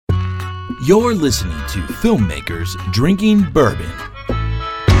You're listening to Filmmakers Drinking Bourbon.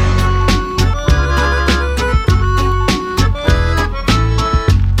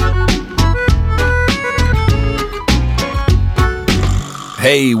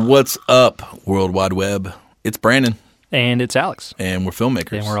 Hey, what's up, World Wide Web? It's Brandon. And it's Alex. And we're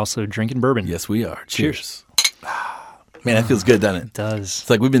filmmakers. And we're also drinking bourbon. Yes, we are. Cheers. Man, that feels good, doesn't it? It does. It's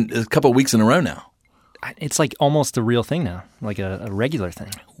like we've been a couple of weeks in a row now. It's like almost a real thing now, like a regular thing.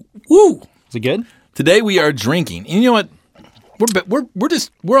 Woo! Is it good? Today we are drinking. And you know what?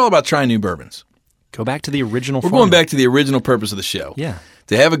 We're all about trying new bourbons. Go back to the original We're going back to the original purpose of the show. Yeah.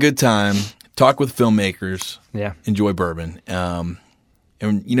 To have a good time, talk with filmmakers, Yeah. enjoy bourbon. And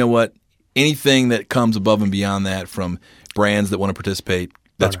you know what? Anything that comes above and beyond that from brands that want to participate,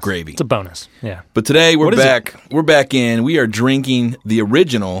 that's Bonus. gravy. It's a bonus. Yeah. But today we're What is back. We're back in. We are drinking the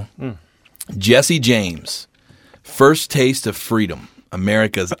original Jesse James First Taste of Freedom,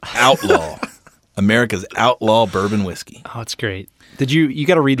 America's outlaw bourbon whiskey. Oh, it's great. You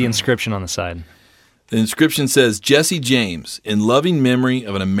got to read the inscription on the side. The inscription says, Jesse James, in loving memory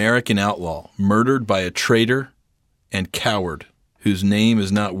of an American outlaw, murdered by a traitor and coward whose name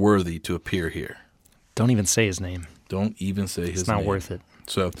is not worthy to appear here. Don't even say his name. Don't even say his name. It's not worth it.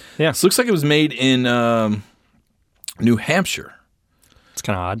 So, Yeah. This looks like it was made in New Hampshire. It's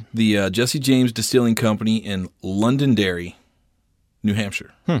kind of odd. The Jesse James Distilling Company in Londonderry, New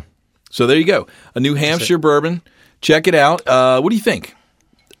Hampshire. So there you go. A New Hampshire bourbon. Check it out. What do you think?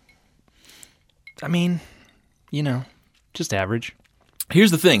 I mean, just average. Here's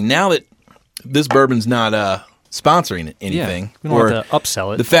the thing. Now that this bourbon's not sponsoring anything, we don't have to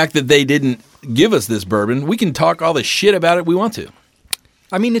upsell it. The fact that they didn't give us this bourbon, we can talk all the shit about it we want to.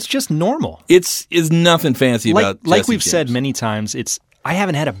 I mean, it's just normal. It's nothing fancy about Like Jesse we've James. said many times, I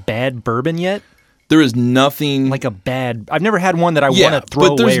haven't had a bad bourbon yet. There is nothing I've never had one that I want to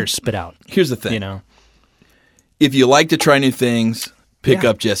throw away or spit out. Here's the thing. If you like to try new things, pick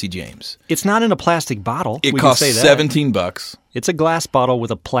up Jesse James. It's not in a plastic bottle. It we costs can say that. $17. It's a glass bottle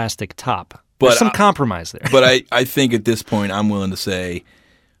with a plastic top. But There's some compromise there. But I think at this point, I'm willing to say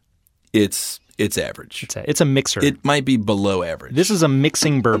it's average. It's a mixer. It might be below average. This is a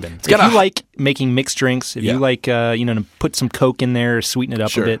mixing bourbon. If got you like making mixed drinks, if you like to put some Coke in there, sweeten it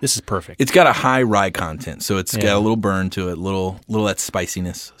up a bit, this is perfect. It's got a high rye content, so it's got a little burn to it, little that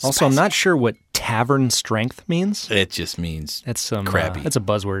spiciness. Also, I'm not sure what tavern strength means. It just means That's some crappy. That's a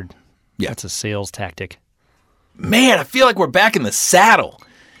buzzword. Yeah. That's a sales tactic. Man, I feel like we're back in the saddle.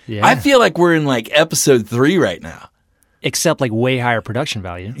 Yeah. I feel like we're in like episode 3 right now. Except like way higher production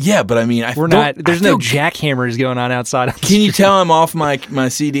value. Yeah, but I mean, there's no jackhammers going on outside. Can you tell I'm off my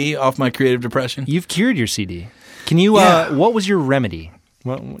CD, off my creative depression? You've cured your CD. Can you? What was your remedy?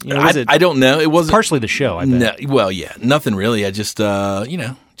 I don't know. It wasn't partially the show. I bet. No, well, yeah, nothing really. I just, the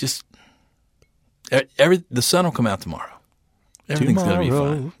sun will come out tomorrow. Everything's gonna be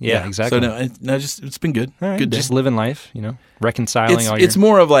fine. Yeah, exactly. So it's been good. All right, good day. just living life. Reconciling. It's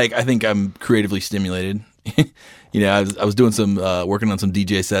more of like I think I'm creatively stimulated. I was doing some working on some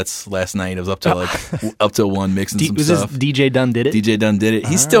DJ sets last night. I was up till 1 mixing some stuff. This DJ Dunn did it? DJ Dunn did it.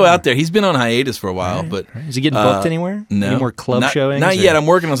 He's still out there. He's been on hiatus for a while, but is he getting booked anywhere? No, any more club showings? Not yet. I'm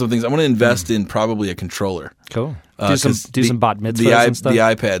working on some things. I'm going to invest in probably a controller. Cool. Do some bat mitzvahs and stuff. The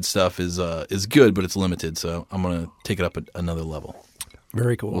iPad stuff is good, but it's limited. So I'm going to take it up another level.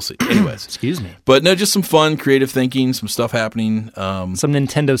 Very cool. We'll see. Anyways. Excuse me. But no, just some fun, creative thinking, some stuff happening. Some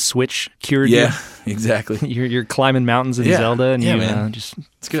Nintendo Switch cured you. Yeah, exactly. You're climbing mountains in Zelda, and just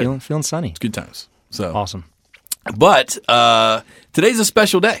it's good. Feeling sunny. It's good times. So awesome. But today's a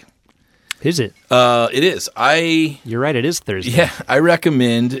special day. Is it? It is. You're right. It is Thursday. Yeah, I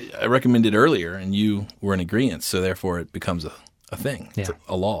recommended earlier, and you were in agreement. So therefore, it becomes a thing. Yeah. It's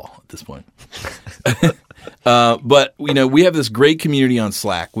a law at this point. But we have this great community on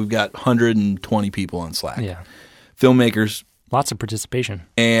Slack. We've got 120 people on Slack. Yeah. Filmmakers. Lots of participation.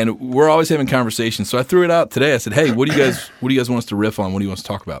 And we're always having conversations. So I threw it out today. I said, "Hey, what do you guys want us to riff on? What do you want us to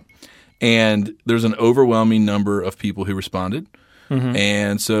talk about?" And there's an overwhelming number of people who responded. Mm-hmm.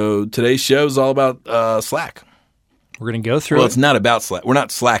 And so today's show is all about Slack. We're going to go through Well, it's not about Slack. We're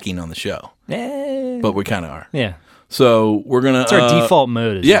not slacking on the show. But we kind of are. Yeah. So we're going to... It's our default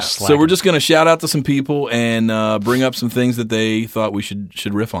mode. So we're just going to shout out to some people and bring up some things that they thought we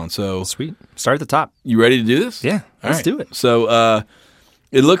should riff on. So sweet. Start at the top. You ready to do this? Yeah. Let's do it. So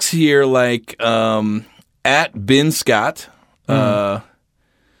it looks here like at Ben Scott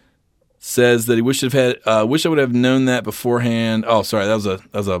says that he wish I would have known that beforehand. Oh, sorry, that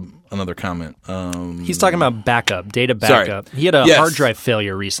was another comment. He's talking about backup, data backup. Sorry. He had a hard drive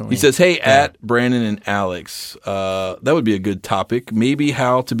failure recently. He says, "Hey, at Brandon and Alex, that would be a good topic. Maybe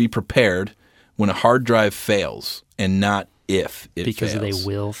how to be prepared when a hard drive fails, and not if it because fails. They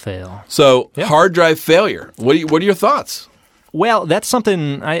will fail. So, hard drive failure. What are your thoughts?" Well, that's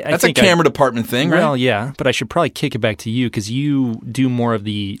something I That's think a camera department thing, right? Well, yeah, but I should probably kick it back to you because you do more of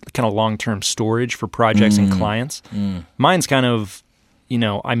the kind of long-term storage for projects and clients. Mine's kind of,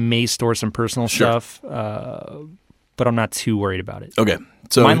 I may store some personal stuff, but I'm not too worried about it. Okay.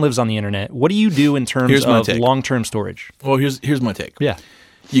 So mine lives on the internet. What do you do in terms of long-term storage? Well, here's my take. Yeah.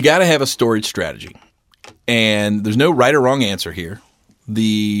 You got to have a storage strategy. And there's no right or wrong answer here.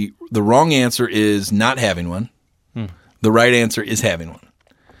 The wrong answer is not having one. The right answer is having one.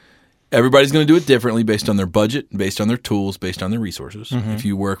 Everybody's going to do it differently based on their budget, based on their tools, based on their resources. If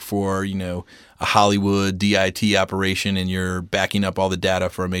you work for, a Hollywood DIT operation and you're backing up all the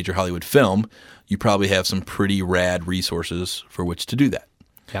data for a major Hollywood film, you probably have some pretty rad resources for which to do that.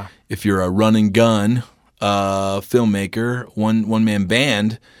 Yeah. If you're a run and gun filmmaker, one man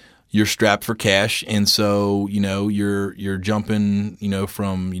band, you're strapped for cash, and so you're jumping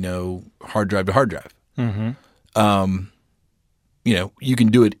from hard drive to hard drive. You can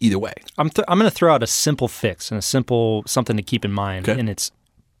do it either way. I'm going to throw out a simple fix and a simple something to keep in mind, and it's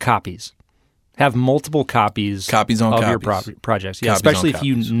copies. Have multiple copies of your projects. Yeah, especially if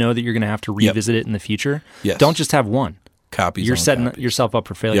you know that you're going to have to revisit it in the future. Yes. Don't just have one. You're setting yourself up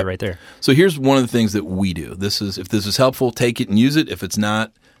for failure right there. So here's one of the things that we do. If this is helpful, take it and use it. If it's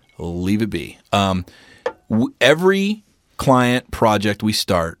not, leave it be. Every client project we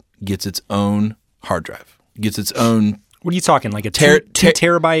start gets its own hard drive. Gets its own. What are you talking? Like a 2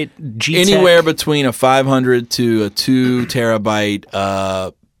 terabyte G-Tech? Anywhere between a 500 to a 2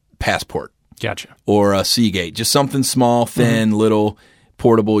 terabyte Passport. Gotcha. Or a Seagate. Just something small, thin, little,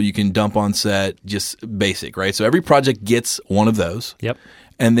 portable. You can dump on set. Just basic, right? So every project gets one of those. Yep.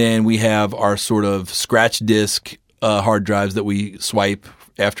 And then we have our sort of scratch disk hard drives that we swipe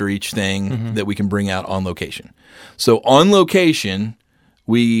after each thing that we can bring out on location. So on location,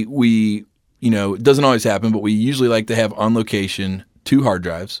 we it doesn't always happen, but we usually like to have on location 2 hard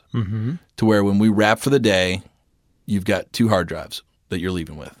drives to where when we wrap for the day, you've got 2 hard drives that you're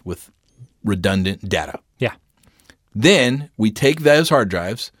leaving with redundant data. Yeah. Then we take those hard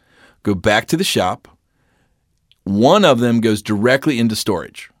drives, go back to the shop. One of them goes directly into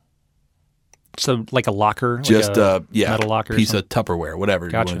storage. So like a locker? Just like a metal locker? Piece of Tupperware, whatever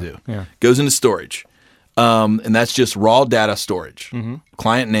you want to do. Yeah. Goes into storage. And that's just raw data storage.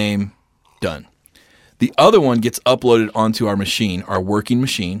 Client name, done. The other one gets uploaded onto our machine, our working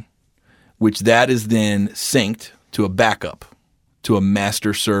machine, which that is then synced to a backup, to a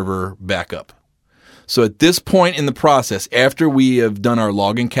master server backup. So at this point in the process, after we have done our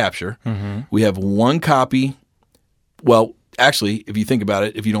log and capture, we have one copy. Well, actually, if you think about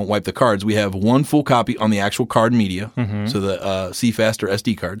it, if you don't wipe the cards, we have one full copy on the actual card media, so the CFast or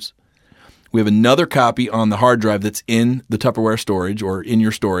SD cards. We have another copy on the hard drive that's in the Tupperware storage or in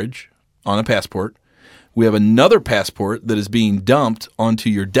your storage on a Passport. We have another Passport that is being dumped onto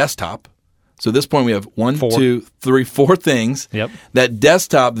your desktop. So at this point, we have 4 things. Yep. That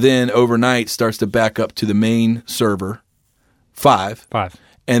desktop then overnight starts to back up to the main server, 5.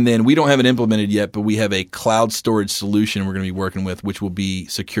 And then we don't have it implemented yet, but we have a cloud storage solution we're going to be working with, which will be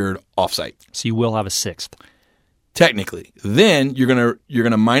secured offsite. So you will have a 6th. Technically. Then you're gonna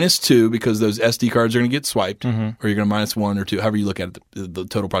 -2 because those SD cards are going to get swiped, or you're going to -1 or 2, however you look at it, the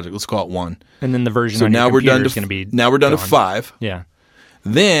total project. Let's call it 1. And then the version on your computer is going to be now we're done gone. to 5. Yeah.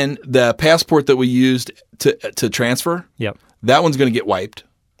 Then the Passport that we used to transfer, that one's going to get wiped.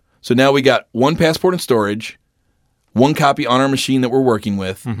 So now we got 1 Passport in storage, 1 copy on our machine that we're working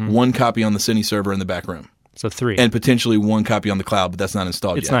with, 1 copy on the Cine server in the back room. So 3. And potentially 1 copy on the cloud, but that's not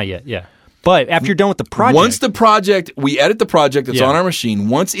installed yet. It's not yet, yeah. But after you're done with the project... we edit the project that's on our machine.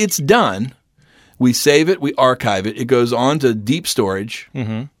 Once it's done, we save it, we archive it. It goes on to deep storage,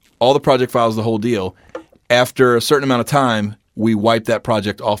 all the project files, the whole deal. After a certain amount of time, we wipe that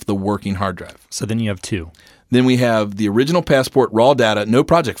project off the working hard drive. So then you have 2. Then we have the original Passport raw data, no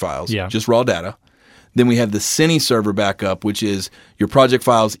project files, just raw data. Then we have the Cine server backup, which is your project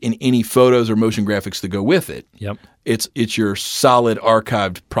files in any photos or motion graphics that go with it. Yep. It's your solid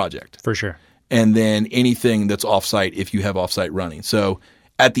archived project. For sure. And then anything that's offsite if you have offsite running. So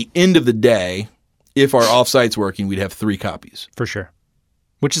at the end of the day, if our offsite's working, we'd have 3 copies. For sure.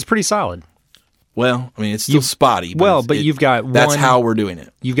 Which is pretty solid. Well, I mean, it's still spotty. But you've got that's how we're doing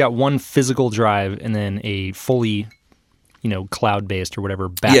it. You've got 1 physical drive and then a fully cloud-based or whatever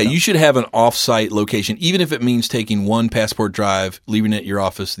backup. Yeah, you should have an off-site location, even if it means taking one passport drive, leaving it at your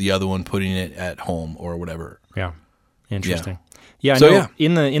office, the other one putting it at home or whatever. Yeah, interesting. Yeah, I So, know.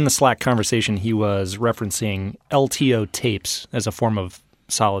 yeah. In the Slack conversation, he was referencing LTO tapes as a form of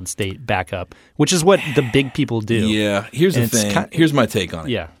solid state backup, which is what the big people do. Yeah, here's And the it's thing. Here's my take on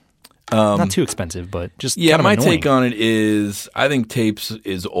it. Yeah, not too expensive, but just kind of my annoying. take on it is I think tapes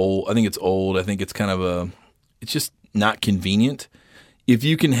is old. I think it's old. I think it's kind of it's just not convenient. If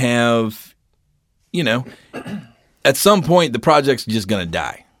you can have, at some point the project's just going to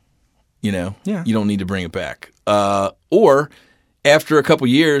die. Yeah. You don't need to bring it back. Or after a couple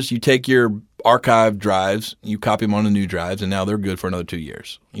years, you take your archive drives, you copy them onto new drives, and now they're good for another 2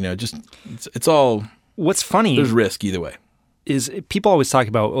 years. It's all. What's funny There's risk either way. is people always talk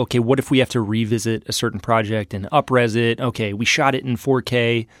about, okay, what if we have to revisit a certain project and up-res it? Okay, we shot it in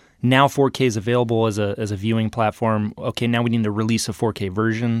 4K. Now 4K is available as a viewing platform. Okay, now we need to release a 4K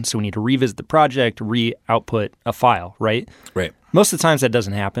version, so we need to revisit the project, re-output a file, right? Right. Most of the times that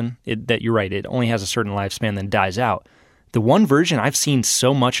doesn't happen. That you're right. It only has a certain lifespan, then dies out. The one version I've seen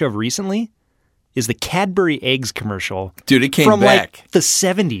so much of recently is the Cadbury Eggs commercial. Dude, it came from back. Like the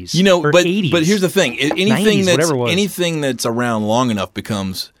 70s or but 80s. But here's the thing. 90s, whatever it was. Anything that's around long enough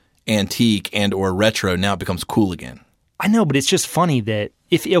becomes antique and or retro. Now it becomes cool again. I know, but it's just funny that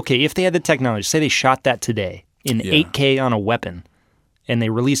if they had the technology, say they shot that today in 8K on a weapon and they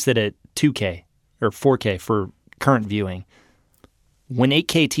released it at 2K or 4K for current viewing, when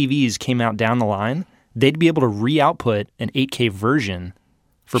 8K TVs came out down the line, they'd be able to re-output an 8K version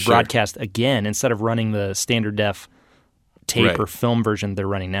for broadcast again instead of running the standard def tape or film version they're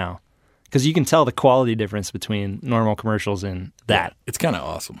running now. Because you can tell the quality difference between normal commercials and that. It's kind of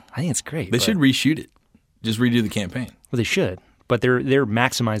awesome. I think it's great. They should reshoot it. Just redo the campaign. Well, they should. But they're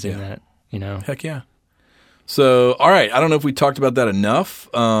maximizing that, Heck yeah. So, all right. I don't know if we talked about that enough,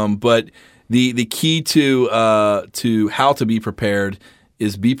 but the key to how to be prepared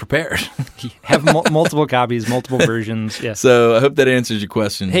is be prepared. Have multiple copies, multiple versions. Yes. So I hope that answers your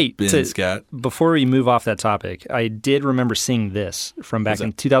question, hey, Ben Scott. Before we move off that topic, I did remember seeing this from back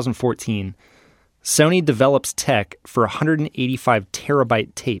in 2014. Sony develops tech for 185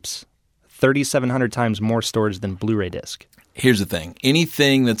 terabyte tapes, 3,700 times more storage than Blu-ray disc. Here's the thing.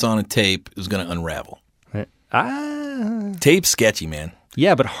 Anything that's on a tape is going to unravel. Tape's sketchy, man.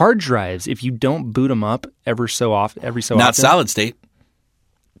 Yeah, but hard drives, if you don't boot them up every so often, Not solid state.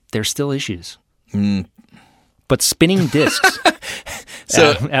 There's still issues. But spinning discs.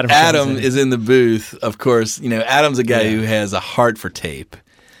 So Adam is in the booth, of course. Adam's a guy who has a heart for tape.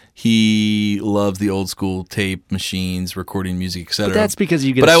 He loves the old school tape machines, recording music, etc. But that's because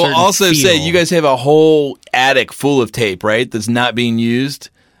you get. But I will also say, you guys have a whole attic full of tape, right? That's not being used.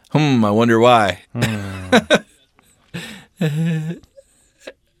 I wonder why.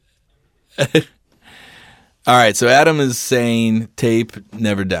 All right, so Adam is saying tape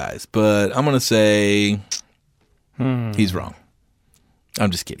never dies, but I'm going to say he's wrong.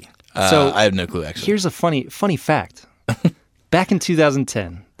 I'm just kidding. So I have no clue, actually. Here's a funny fact. Back in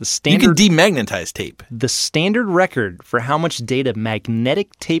 2010, the standard you can demagnetize tape. The standard record for how much data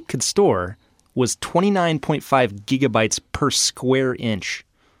magnetic tape could store was 29.5 gigabytes per square inch.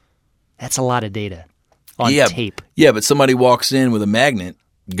 That's a lot of data on tape. Yeah, but somebody walks in with a magnet,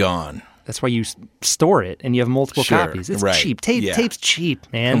 gone. That's why you store it and you have multiple copies. It's cheap. Tape's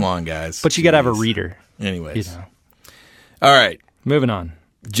cheap, man. Come on, guys. But you got to have a reader. Anyways. All right. Moving on.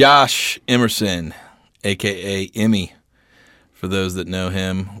 Josh Emerson, a.k.a. Emmy. For those that know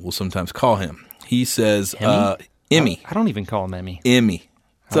him, we'll sometimes call him. He says, Emmy. I don't even call him Emmy. Emmy.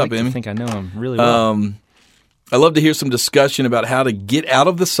 What's up, Emmy? I think I know him really well. I love to hear some discussion about how to get out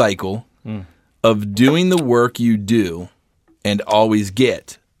of the cycle of doing the work you do and always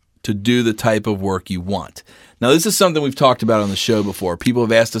get to do the type of work you want. Now, this is something we've talked about on the show before. People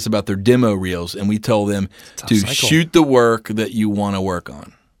have asked us about their demo reels, and we told them to shoot the work that you want to work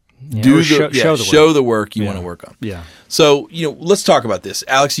on. Yeah, show the work you want to work on. Yeah. So, let's talk about this.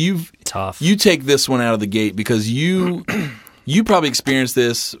 Alex, you take this one out of the gate because you probably experienced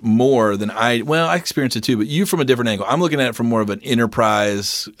this more than I. Well, I experienced it too, but you from a different angle. I'm looking at it from more of an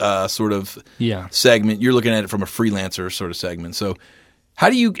enterprise sort of segment. You're looking at it from a freelancer sort of segment. So,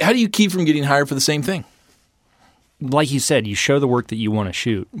 how do you keep from getting hired for the same thing? Like you said, you show the work that you want to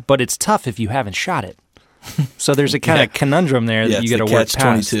shoot, but it's tough if you haven't shot it. So there's a kind of conundrum there that you got to work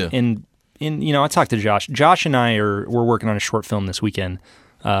past. 22. And I talked to Josh. Josh and we're working on a short film this weekend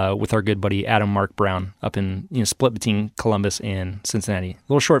with our good buddy Adam Mark Brown up in split between Columbus and Cincinnati. A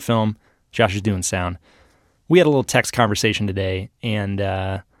little short film. Josh is doing sound. We had a little text conversation today, and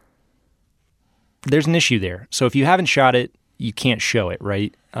there's an issue there. So if you haven't shot it, you can't show it,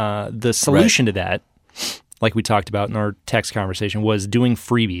 right? The solution to that, like we talked about in our text conversation, was doing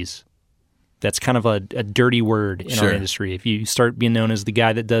freebies. That's kind of a dirty word in our industry. If you start being known as the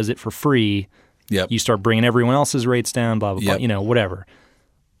guy that does it for free, you start bringing everyone else's rates down, blah, blah, blah, whatever.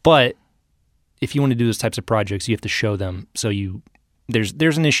 But if you want to do those types of projects, you have to show them. So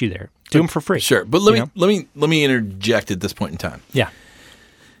there's an issue there. Do them for free. Sure. But let me interject at this point in time. Yeah.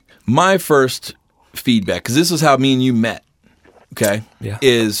 My first feedback, because this is how me and you met, okay,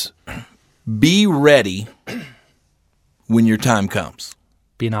 is be ready when your time comes.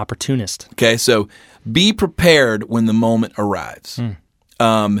 Be an opportunist. Okay, so be prepared when the moment arrives.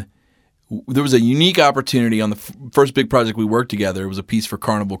 There was a unique opportunity on the first big project we worked together. It was a piece for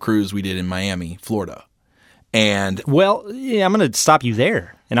Carnival Cruise we did in Miami, Florida. And I'm going to stop you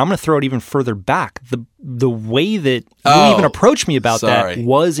there, and I'm going to throw it even further back. The way that you even approached me about that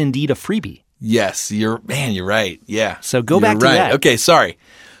was indeed a freebie. Yes, you're right. Yeah. So go back to that. Okay, sorry.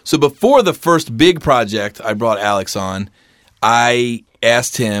 So before the first big project I brought Alex on, I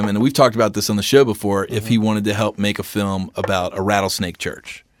asked him, and we've talked about this on the show before, if he wanted to help make a film about a rattlesnake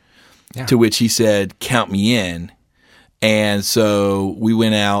church. Yeah. To which he said, "Count me in." And so we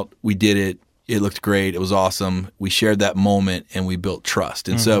went out, we did it. It looked great. It was awesome. We shared that moment and we built trust.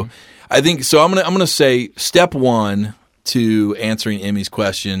 And so I think I'm gonna say step one to answering Emmy's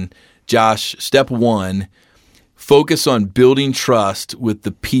question, Josh, step one, focus on building trust with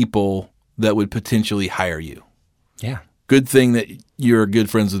the people that would potentially hire you. Yeah. Good thing that you're good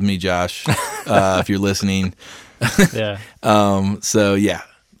friends with me, Josh, if you're listening. Yeah.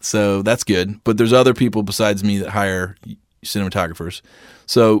 So that's good. But there's other people besides me that hire cinematographers.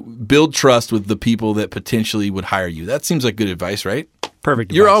 So build trust with the people that potentially would hire you. That seems like good advice, right?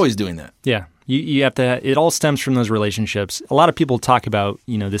 Perfect advice. You're always doing that. Yeah. You have to. It all stems from those relationships. A lot of people talk about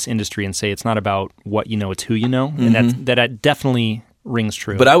this industry and say it's not about what you know, it's who you know, and that definitely rings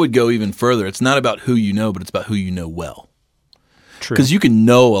true. But I would go even further. It's not about who you know, but it's about who you know well. True. Because you can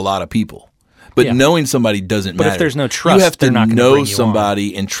know a lot of people, but knowing somebody doesn't matter. But if there's no trust, you have to they're not know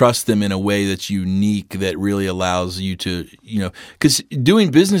somebody and trust them in a way that's unique, that really allows you to, because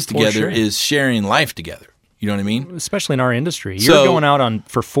doing business together is sharing life together. You know what I mean? Especially in our industry. You're going out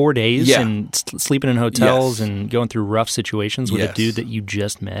for 4 days and sleeping in hotels and going through rough situations with a dude that you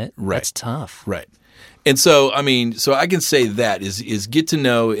just met. Right. That's tough. Right. And so, so I can say that is get to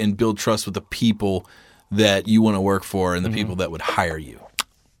know and build trust with the people that you want to work for and the people that would hire you.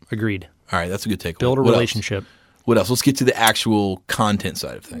 Agreed. All right, that's a good takeaway. Build a relationship. What else? Let's get to the actual content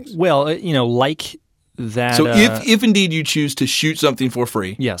side of things. Well, like that. So if indeed you choose to shoot something for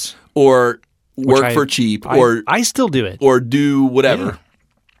free, yes, or work for cheap, or I still do it, or do whatever.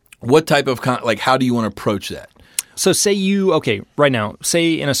 What type of how do you want to approach that? So say right now,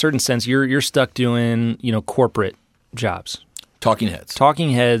 say in a certain sense you're stuck doing corporate jobs. Talking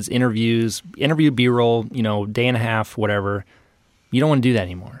heads, interviews, interview B-roll, day and a half, whatever. You don't want to do that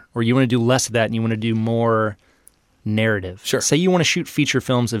anymore. Or you want to do less of that and you want to do more narrative. Sure. Say you want to shoot feature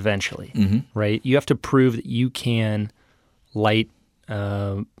films eventually, right? You have to prove that you can light,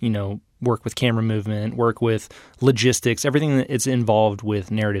 work with camera movement, work with logistics, everything that is involved with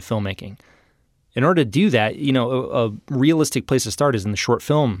narrative filmmaking. In order to do that, a realistic place to start is in the short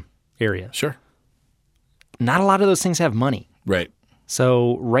film area. Sure. Not a lot of those things have money. Right.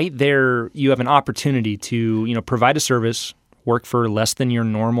 So right there, you have an opportunity to, provide a service, work for less than your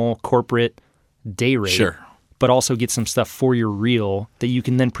normal corporate day rate, but also get some stuff for your reel that you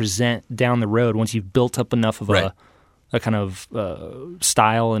can then present down the road once you've built up enough of a kind of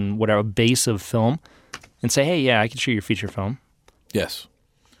style and whatever base of film, and say, hey, I can shoot your feature film. Yes.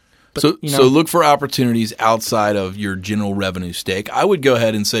 But, so look for opportunities outside of your general revenue stake. I would go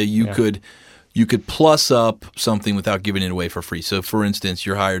ahead and say you could plus up something without giving it away for free. So, for instance,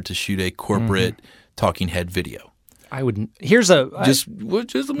 you're hired to shoot a corporate talking head video. I wouldn't. Here's a just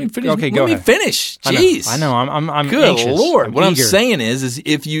let me finish. Okay, go ahead. Finish. Jeez, I know. I'm good anxious. Lord. What I'm saying is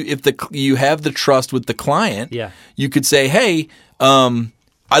if you have the trust with the client, you could say, hey,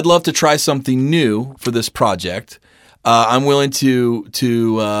 I'd love to try something new for this project. I'm willing to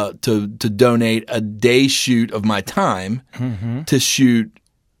donate a day shoot of my time to shoot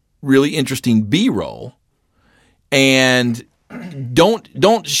really interesting B-roll, and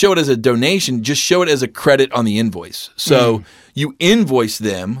don't show it as a donation. Just show it as a credit on the invoice. So you invoice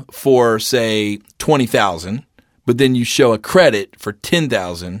them for say $20,000, but then you show a credit for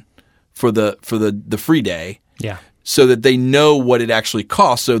 $10,000 for the free day. Yeah. So that they know what it actually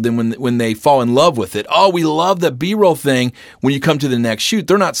costs. So then when they fall in love with it, we love that B-roll thing. When you come to the next shoot,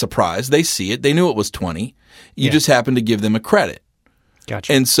 they're not surprised. They see it. They knew it was $20. You just happen to give them a credit.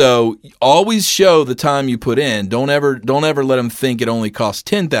 Gotcha. And so always show the time you put in. Don't ever let them think it only cost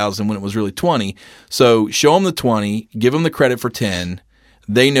 $10,000 when it was really $20,000. So show them the 20, give them the credit for 10.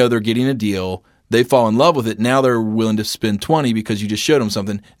 They know they're getting a deal. They fall in love with it. Now they're willing to spend 20 because you just showed them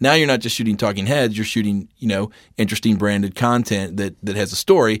something. Now you're not just shooting talking heads. You're shooting, interesting branded content that has a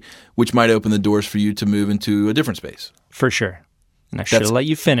story, which might open the doors for you to move into a different space. For sure. And I should have let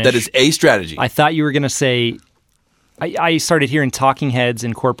you finish. That is a strategy. I thought you were going to say, I started hearing talking heads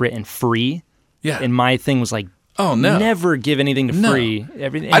in corporate and free. Yeah. And my thing was like, oh no, never give anything to free.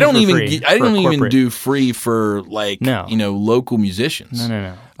 Everything I don't even even do free for local musicians.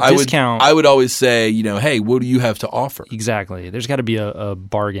 No. Discount. I would always say, hey, what do you have to offer? Exactly. There's got to be a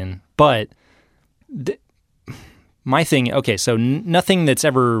bargain. But my thing, okay, so nothing that's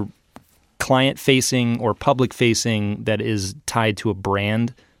ever client facing or public facing that is tied to a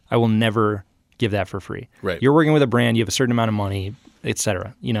brand, I will never give that for free. Right. You're working with a brand, you have a certain amount of money,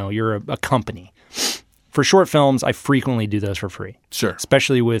 etc. You're a company. For short films, I frequently do those for free. Sure.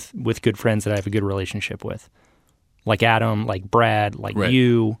 Especially with good friends that I have a good relationship with. Like Adam, like Brad, like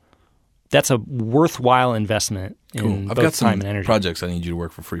you. That's a worthwhile investment in I've both got time some and energy. projects I need you to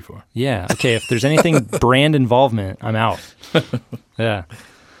work for free for. Yeah. Okay. If there's anything brand involvement, I'm out. Yeah.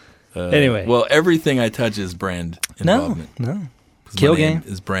 Anyway. Well, everything I touch is brand involvement. No. Kill game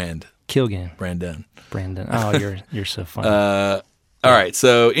is brand. Kill game. Brandon. Oh, you're so funny. All right.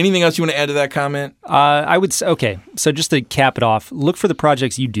 So anything else you want to add to that comment? I would say, okay. So just to cap it off, look for the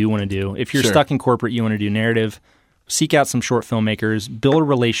projects you do want to do. If you're stuck in corporate, you want to do narrative, seek out some short filmmakers, build a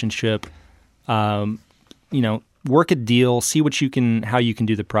relationship, work a deal, see how you can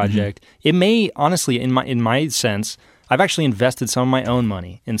do the project. Mm-hmm. It may, honestly, in my sense, I've actually invested some of my own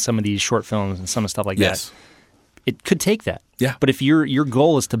money in some of these short films and some of stuff like that. It could take that. Yeah. But if your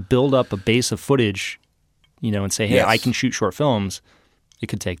goal is to build up a base of footage, and say, hey, I can shoot short films, it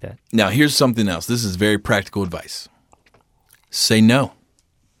could take that. Now, here's something else. This is very practical advice. Say no.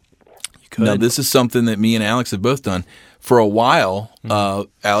 You could. Now, this is something that me and Alex have both done. For a while,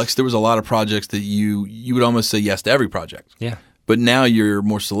 Alex, there was a lot of projects that you would almost say yes to every project. Yeah. But now you're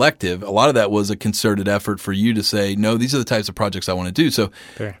more selective. A lot of that was a concerted effort for you to say, no, these are the types of projects I want to do. So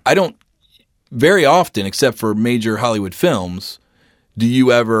I don't, very often, except for major Hollywood films, do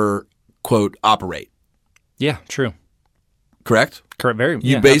you ever, quote, operate. Yeah, true. Correct? Correct.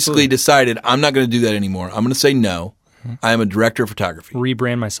 You basically decided, I'm not going to do that anymore. I'm going to say no. Mm-hmm. I am a director of photography.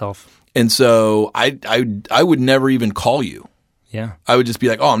 Rebrand myself. And so I would never even call you. Yeah. I would just be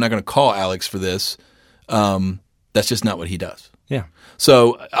like, oh, I'm not going to call Alex for this. That's just not what he does. Yeah.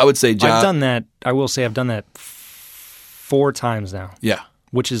 So I would say, I've done that. I will say I've done that 4 times now. Yeah.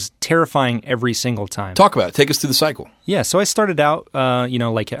 Which is terrifying every single time. Talk about it. Take us through the cycle. Yeah, so I started out,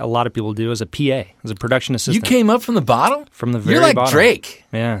 like a lot of people do, as a PA, as a production assistant. You came up from the bottom? From the very bottom. You're like Drake.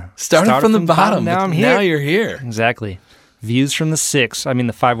 Yeah. Started from the bottom. Now I'm here. Now you're here. Exactly. Views from the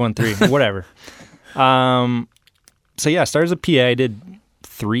 513, whatever. So yeah, I started as a PA. I did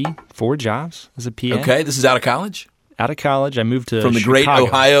 3-4 jobs as a PA. Okay, this is out of college? Out of college, I moved to from the Chicago. great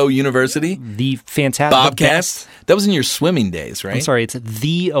Ohio University. The fantastic Bobcats. That was in your swimming days, right? I'm sorry, it's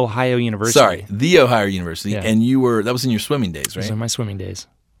the Ohio University. Sorry, the Ohio University, and that was in your swimming days, right? Those are my swimming days.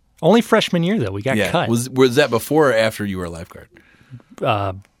 Only freshman year though, we got cut. Was that before or after you were a lifeguard?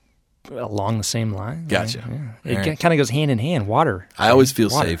 Along the same line. Gotcha. Yeah. It kind of goes hand in hand. Water. I always feel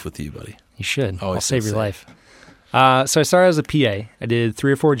safe with you, buddy. You should. Always I'll save your life. So I started as a PA. I did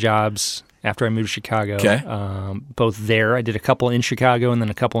 3 or 4 jobs after I moved to Chicago. Okay. Both there. I did a couple in Chicago and then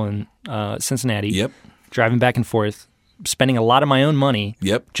a couple in Cincinnati. Yep. Driving back and forth, spending a lot of my own money.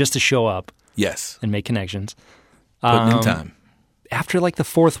 Yep. Just to show up. Yes. And make connections. Putting in time. After like the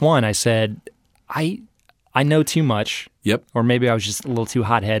 4th one, I said, I know too much. Yep. Or maybe I was just a little too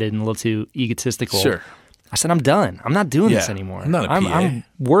hot-headed and a little too egotistical. Sure. I said, I'm done. I'm not doing this anymore. I'm not a PA. I'm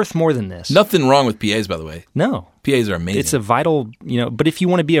worth more than this. Nothing wrong with PAs, by the way. No. PAs are amazing. It's a vital, but if you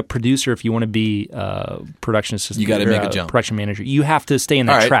want to be a producer, if you want to be a production assistant, you got to make a jump. Production manager, you have to stay in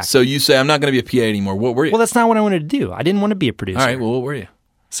that track. So you say, I'm not going to be a PA anymore. What were you? Well, that's not what I wanted to do. I didn't want to be a producer. All right. Well, what were you?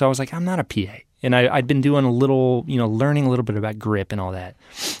 So I was like, I'm not a PA. And I'd been doing a little, learning a little bit about grip and all that.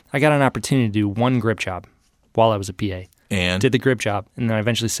 I got an opportunity to do one grip job while I was a PA. And? Did the grip job. And then I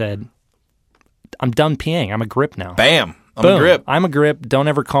eventually said, I'm done PAing. I'm a grip now. Bam. I'm a grip. I'm a grip. Don't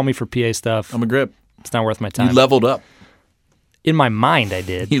ever call me for PA stuff. I'm a grip. It's not worth my time. You leveled up. In my mind, I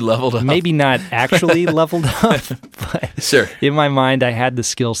did. You leveled up. Maybe not actually leveled up, but sure. In my mind, I had the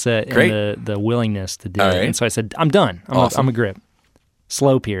skill set and the willingness to do it. Right. And so I said, I'm done. I'm a grip.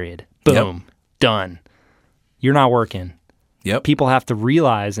 Slow period. Boom. Yep. Done. You're not working. Yep. People have to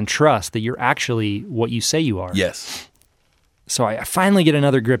realize and trust that you're actually what you say you are. Yes. So I finally get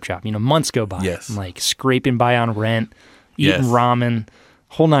another grip job. Months go by. Yes. I'm like scraping by on rent, eating ramen,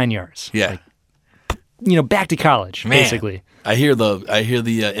 whole 9 yards. Yeah. Back to college, basically. I hear the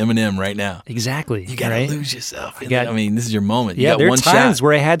Eminem right now. Exactly. You gotta lose yourself. I mean, this is your moment. Yeah, you got there are one times shot.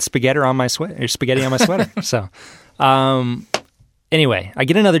 where I had spaghetti on my sweater. So, anyway, I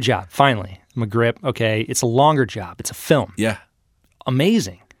get another job. Finally, I'm a grip. Okay, it's a longer job. It's a film. Yeah.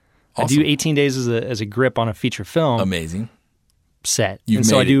 Amazing. Awesome. I do 18 days as a grip on a feature film. Amazing. Set. You've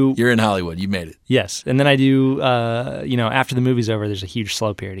made it. You're in Hollywood. You made it. Yes, and then I do. After the movie's over, there's a huge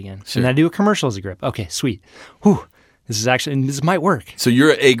slow period again, and then I do a commercial as a grip. Okay, sweet. Whew. This might work. So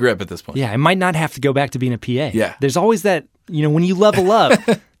you're a grip at this point. Yeah, I might not have to go back to being a PA. Yeah. There's always that, when you level up,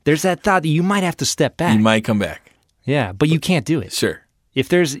 there's that thought that you might have to step back. You might come back. Yeah, but you can't do it. Sure. If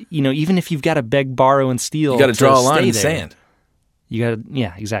there's, even if you've got to beg, borrow, and steal, You got to draw a line in the there, sand. You got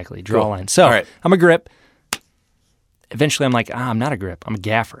to, exactly, draw a line. So All right. I'm a grip. Eventually, I'm like, I'm not a grip. I'm a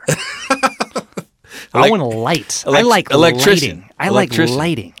gaffer. I want to light. I like electrician. lighting. I like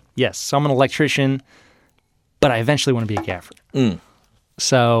lighting. Yes, so I'm an electrician, but I eventually want to be a gaffer.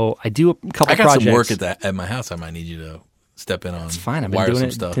 So I do a couple projects. I got some work at my house. I might need you to step in on. It's fine. I've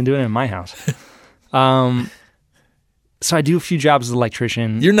been doing it in my house. So I do a few jobs as an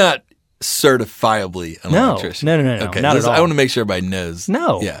electrician. You're not certifiably an electrician. No. Okay, not at all. I want to make sure everybody knows.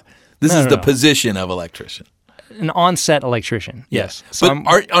 No. Yeah. This is the position of electrician. An on-set electrician. Yes. So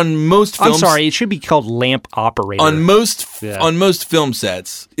on most films, I'm sorry, it should be called lamp operator. On most film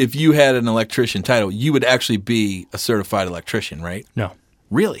sets, if you had an electrician title, you would actually be a certified electrician, right? No.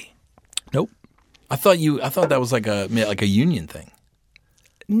 Really? Nope. I thought that was like a union thing.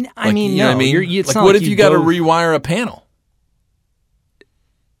 I mean, you know what I mean? It's what if you got to rewire a panel?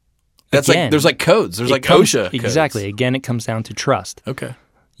 That's Again, there's codes. There's OSHA codes. Exactly. Again, it comes down to trust. Okay.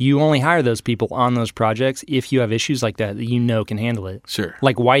 You only hire those people on those projects if you have issues like that can handle it. Sure.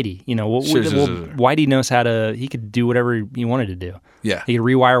 Like Whitey, Sure. Whitey knows he could do whatever he wanted to do. Yeah. He could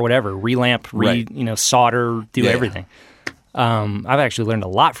rewire whatever, relamp, solder, do Yeah. everything. I've actually learned a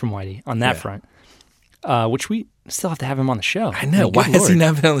lot from Whitey on that front, which we still have to have him on the show. I know. Why has he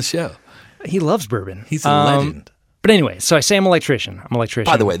not been on the show? He loves bourbon. He's a legend. But anyway, so I say I'm an electrician.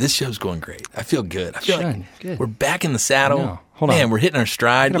 By the way, this show's going great. I feel good. I feel like we're back in the saddle. No, hold on. Man, we're hitting our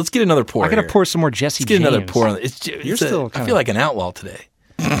stride. Let's get another pour. I got to pour some more Jesse James. Let's get another pour on it. I feel like an outlaw today.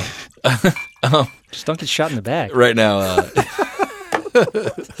 Just don't get shot in the back. Right now,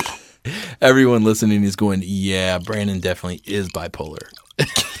 everyone listening is going, yeah, Brandon definitely is bipolar.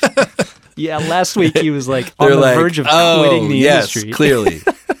 Yeah, last week he was on the verge of quitting the industry.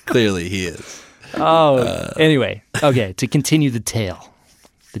 Clearly he is. Anyway, okay, to continue the tale,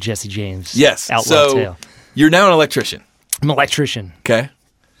 the Jesse James outlaw tale. You're now an electrician. I'm an electrician. Okay.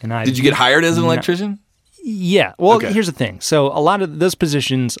 And Did you get hired as an electrician? Yeah. Well, here's the thing. So a lot of those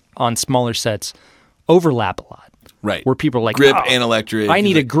positions on smaller sets overlap a lot. Right. Where people are like, grip and electric. I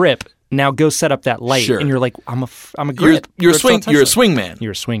need a grip. Now go set up that light. Sure. And you're like, I'm a grip. You're a swing man. You're a swing man.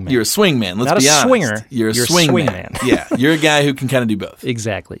 You're a swing man. Let's Not be a honest. Swinger. You're a swing man. Yeah. You're a guy who can kind of do both.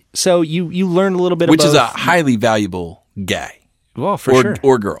 Exactly. So you learn a little bit Which of both. is a highly valuable guy. Well, for sure.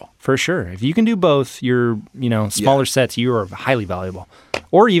 Or girl. For sure. If you can do both, you're, smaller sets, you are highly valuable.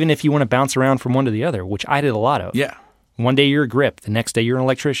 Or even if you want to bounce around from one to the other, which I did a lot of. Yeah. One day you're a grip, the next day you're an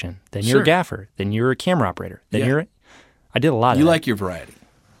electrician, then you're a gaffer, then you're a camera operator, then I did a lot of that. You like your variety.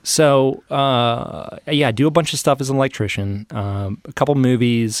 So, I do a bunch of stuff as an electrician, a couple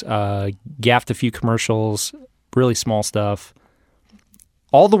movies, gaffed a few commercials, really small stuff,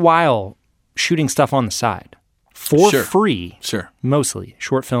 all the while shooting stuff on the side for free. Sure. Mostly.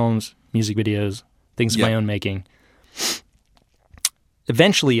 Short films, music videos, things of my own making.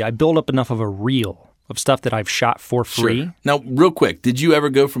 Eventually, I built up enough of a reel of stuff that I've shot for free. Sure. Now, real quick, did you ever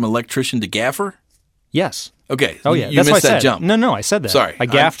go from electrician to gaffer? Yes. Okay. Oh, yeah. You That's missed what I that said. jump. No, I said that. Sorry.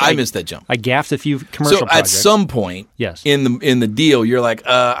 I missed that jump. I gaffed a few commercial projects. So at some point in the deal, you're like,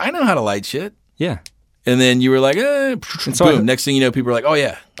 I know how to light shit. Yeah. And then you were like, boom. Next thing you know, people are like, oh,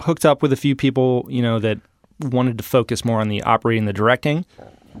 yeah. Hooked up with a few people, that wanted to focus more on the operating, the directing.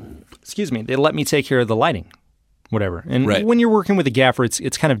 Excuse me. They let me take care of the lighting, whatever. And when you're working with a gaffer,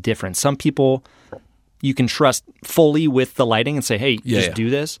 it's kind of different. Some people you can trust fully with the lighting and say, hey, do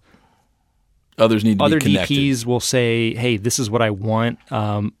this. Others need to be connected. Other DPs will say, hey, this is what I want.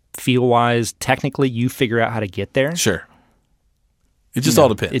 Feel-wise, technically, you figure out how to get there. Sure. It just all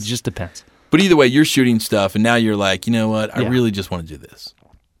depends. It just depends. But either way, you're shooting stuff, and now you're like, you know what? I really just want to do this.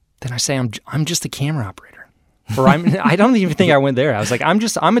 Then I say, I'm just a camera operator. Or I don't even think I went there. I was like, I'm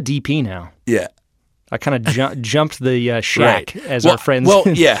a DP now. Yeah. I kind of jumped the shack, as our friends. Well,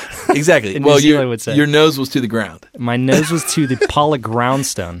 yeah, exactly. in New Zealand would say. Your nose was to the ground. My nose was to the Paula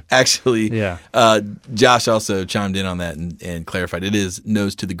Groundstone. Actually, yeah. Josh also chimed in on that and clarified it is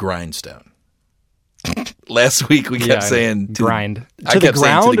nose to the grindstone. Last week we kept saying grind. I kept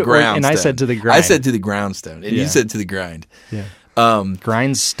saying to the ground, and I said to the grind. I said to the groundstone, and you said to the grind. Yeah.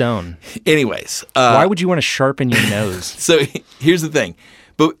 Grindstone. Anyways, why would you want to sharpen your nose? So here's the thing.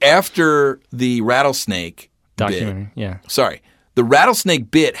 But after the rattlesnake documentary, the rattlesnake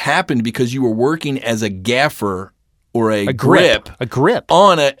bit happened because you were working as a gaffer or a grip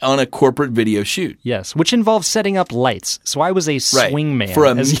on a corporate video shoot. Yes, which involves setting up lights. So I was a swingman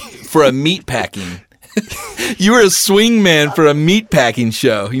for a meat packing. You were a swingman for a meat packing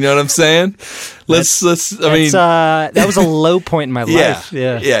show. You know what I'm saying? That was a low point in my life.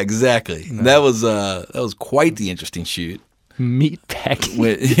 Yeah, exactly. No. That was quite the interesting shoot. Meat packing.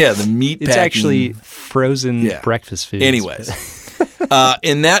 The meat packing. It's actually frozen breakfast food. Anyways,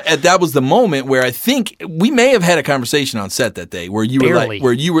 and that was the moment where I think we may have had a conversation on set that day where you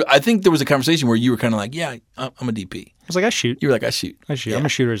were I think there was a conversation where you were kind of like, yeah, I'm a DP. I was like, I shoot. You were like, I shoot. Yeah. I'm a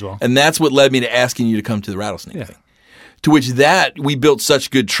shooter as well. And that's what led me to asking you to come to the rattlesnake thing. To which we built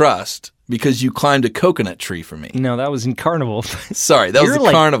such good trust because you climbed a coconut tree for me. No, that was in Carnival. Sorry, that was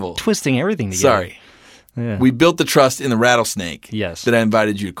the Carnival. Twisting everything together. Sorry. Yeah. We built the trust in the rattlesnake. Yes. That I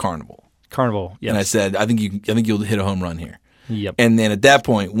invited you to Carnival. Carnival. Yes. And I said, I think you'll hit a home run here. Yep. And then at that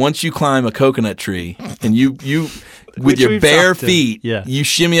point, once you climb a coconut tree and you with your bare feet, you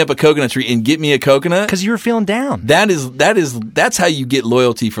shimmy up a coconut tree and get me a coconut because you were feeling down. That's how you get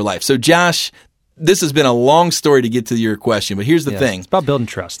loyalty for life. So Josh, this has been a long story to get to your question, but here's the thing: it's about building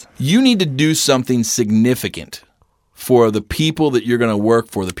trust. You need to do something significant for the people that you're going to work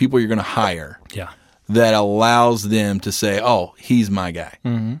for, the people you're going to hire. Yeah. That allows them to say, "Oh, he's my guy."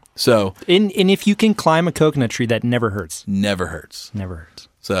 Mm-hmm. So, and if you can climb a coconut tree, that never hurts. Never hurts. Never hurts.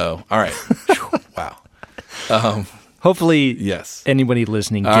 So, all right. Wow. Hopefully, yes. Anybody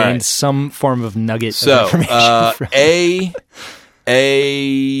listening gained some form of nugget of So, information.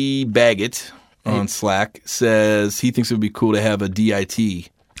 A Baggett on Slack says he thinks it would be cool to have a DIT.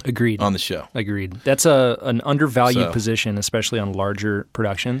 Agreed. On the show. Agreed. That's an undervalued position, especially on larger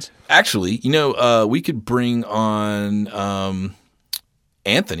productions. Actually, we could bring on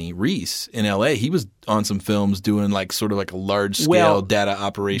Anthony Reese in L.A. He was on some films doing sort of a large-scale data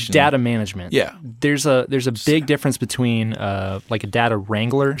operation. Data management. Yeah. There's a big difference between a data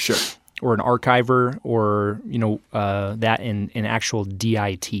wrangler or an archiver or, that and an actual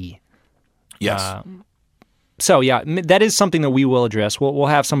DIT. Yes. So, that is something that we will address. We'll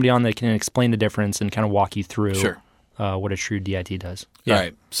have somebody on that can explain the difference and kind of walk you through what a true DIT does. Yeah. All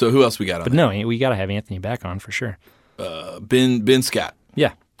right. So who else we got on? But no, we got to have Anthony back on for sure. Ben Scott.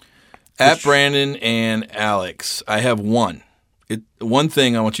 Yeah. At Brandon and Alex, I have one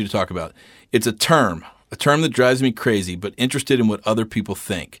thing I want you to talk about. It's a term that drives me crazy, but interested in what other people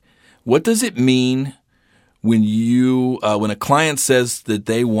think. What does it mean when when a client says that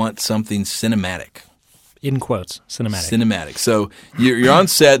they want something cinematic? In quotes, cinematic. Cinematic. So you're on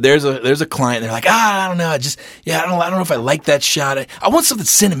set. There's a client. They're like, I don't know. I don't know if I like that shot. I want something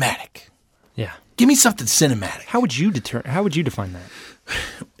cinematic. Yeah. Give me something cinematic. How would you define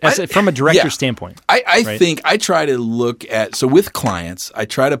that? From a director standpoint. I think I try to look at with clients. I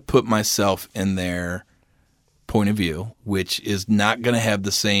try to put myself in their point of view, which is not going to have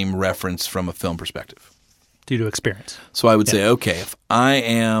the same reference from a film perspective due to experience. So I would say, okay, if I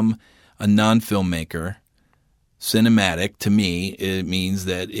am a non-filmmaker. Cinematic, to me, it means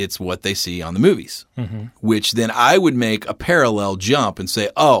that it's what they see on the movies, which then I would make a parallel jump and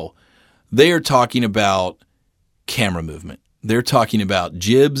say, oh, they are talking about camera movement. They're talking about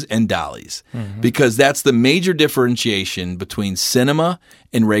jibs and dollies because that's the major differentiation between cinema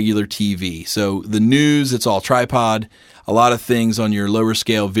and regular TV. So the news, it's all tripod. A lot of things on your lower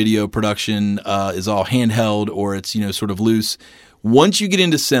scale video production is all handheld or it's, sort of loose. Once you get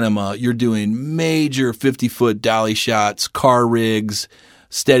into cinema, you're doing major 50-foot dolly shots, car rigs,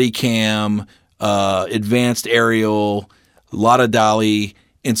 Steadicam, advanced aerial, a lot of dolly.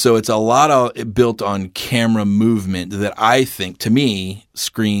 And so it's a lot of built on camera movement that I think, to me,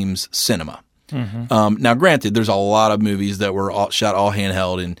 screams cinema. Now, granted, there's a lot of movies that were shot all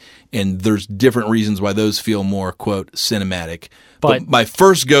handheld, and there's different reasons why those feel more, quote, cinematic. But my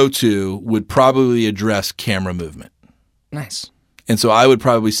first go-to would probably address camera movement. Nice. And so I would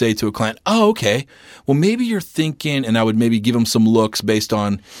probably say to a client, oh, okay, well, maybe you're thinking, and I would maybe give them some looks based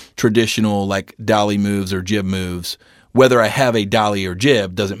on traditional dolly moves or jib moves. Whether I have a dolly or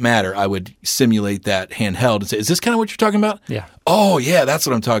jib doesn't matter. I would simulate that handheld and say, is this kind of what you're talking about? Yeah. Oh, yeah, that's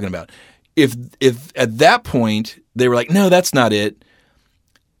what I'm talking about. if at that point they were like, no, that's not it,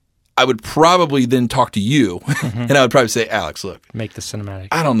 I would probably then talk to you, and I would probably say, Alex, look, Make the cinematic.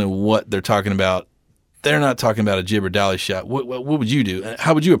 I don't know what they're talking about. They're not talking about a jib or dolly shot. What would you do?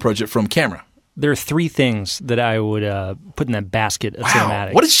 How would you approach it from camera? There are 3 things that I would put in that basket of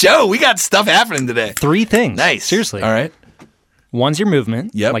cinematic. What a show. We got stuff happening today. 3 things. Nice. Seriously. All right. 1's your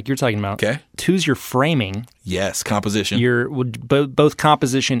movement, Yep. like you're talking about. Okay. 2's your framing, Yes, composition. both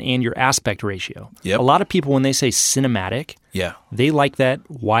composition and your aspect ratio. Yep. A lot of people, when they say cinematic, Yeah. they like that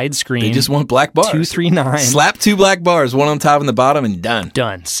widescreen. They just want black bars. 239. Slap 2 black bars, one on top and the bottom, and done.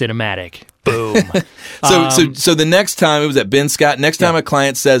 Done. Cinematic. Boom. So the next time, it was at Ben Scott, next time a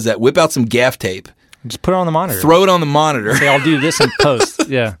client says that, whip out some gaff tape, Just put it on the monitor. throw it on the monitor, Say, I'll do this in post.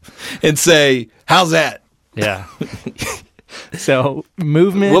 Yeah. and say, how's that? Yeah. So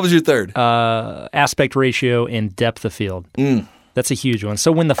movement, What was your third? aspect ratio, and depth of field. That's a huge one.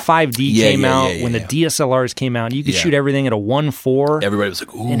 So when the 5D came out, when the DSLRs came out, you could shoot everything at a 1.4 Everybody was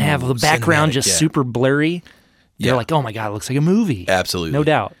like, ooh, and have the background cinematic, just super blurry. They're Yeah. like, oh my God, it looks like a movie. Absolutely. No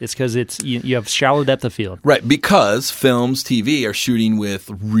doubt. It's because you have shallow depth of field. Right, because films, TV are shooting with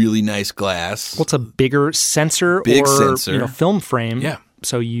really nice glass. What's a bigger sensor Big or sensor. film frame? Yeah.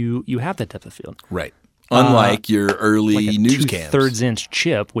 So you have that depth of field. Right. Unlike your early Like a news cams. 2/3 inch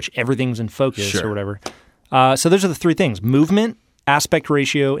chip, which everything's in focus Sure. or whatever. So those are the 3 things: movement, aspect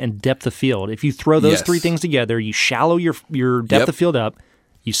ratio, and depth of field. If you throw those Yes. 3 things together, you shallow your depth Yep. of field up,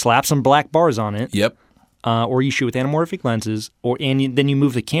 you slap some black bars on it, Yep. or you shoot with anamorphic lenses, then you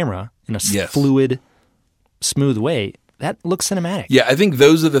move the camera in a Yes. fluid, smooth way. That looks cinematic. Yeah, I think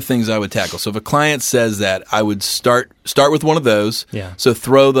those are the things I would tackle. So if a client says that, I would start with one of those. Yeah. So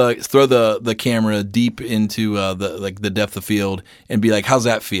throw the camera deep into the depth of field and be like, how's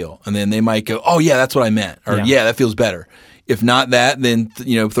that feel? And then they might go, oh yeah, that's what I meant, or yeah, that feels better. If not that, then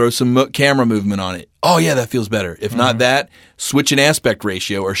throw some camera movement on it. Oh yeah, that feels better. If not that, switch an aspect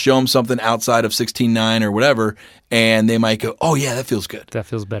ratio or show them something outside of 16:9 or whatever, and they might go, oh yeah, that feels good. That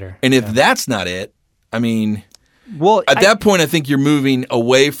feels better. And if that's not it, I mean, Well, at that point, I think you're moving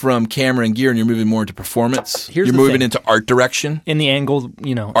away from camera and gear, and you're moving more into performance. Here's You're the moving thing. into art direction. in the angle, Art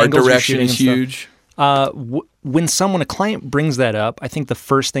angles you're direction shooting is and stuff. huge. When a client brings that up, I think the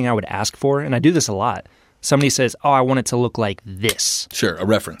first thing I would ask for, and I do this a lot, somebody says, oh, I want it to look like this. Sure, a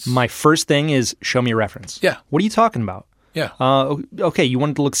reference. My first thing is, show me a reference. Yeah. What are you talking about? Yeah. Okay, you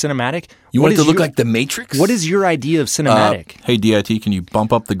want it to look cinematic? You What want it to is look your- like The Matrix? What is your idea of cinematic? Hey, DIT, can you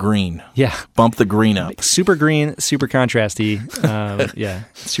bump up the green? Yeah. Bump the green up. Super green, super contrasty. Yeah,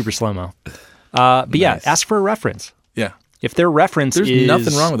 super slow-mo. But yeah, Nice. ask for a reference. Yeah. If their reference There's is...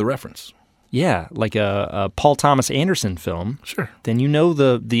 nothing wrong with a reference. Yeah, like a Paul Thomas Anderson film, Sure. then you know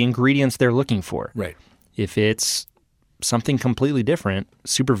the ingredients they're looking for. Right. If it's something completely different,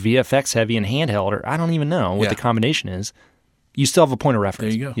 super VFX heavy and handheld, or I don't even know what Yeah. the combination is, you still have a point of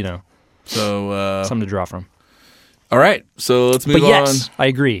reference. There you go. You know, So, something to draw from. all right. So let's move But yes, on. I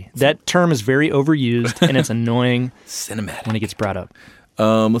agree. That term is very overused, and it's annoying Cinematic. when it gets brought up.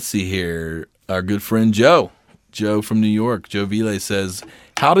 Let's see here. Our good friend Joe from New York, Joe Ville says,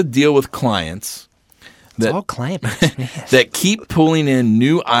 how to deal with clients It's all client based, man. that keep pulling in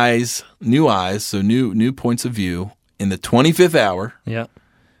new eyes, so new points of view in the 25th hour Yeah.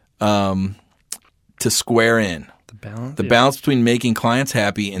 to square in. The balance. Balance between making clients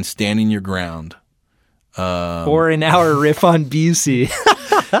happy and standing your ground. Or an hour riff on Busey.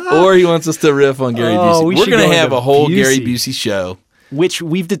 Or he wants us to riff on Gary Busey. we We're should going go to have into a whole Busey. Gary Busey show. Which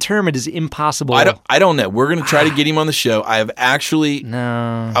we've determined is impossible. I don't know. We're going to try to get him on the show. I have actually,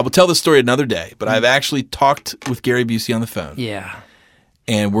 No. I will tell the story another day, but I've actually talked with Gary Busey on the phone. Yeah.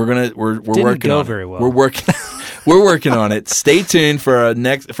 And we're working go on very it. well. We're working on it. Stay tuned for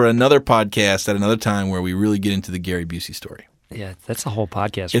another podcast at another time where we really get into the Gary Busey story. Yeah, that's a whole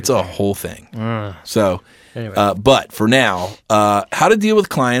podcast. It's a whole thing. So, Anyway. but for now, how to deal with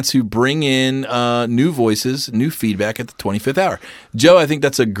clients who bring in new voices, new feedback at the 25th hour. Joe, I think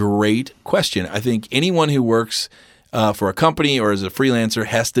that's a great question. I think anyone who works for a company or as a freelancer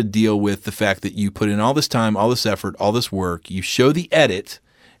has to deal with the fact that you put in all this time, all this effort, all this work, you show the edit,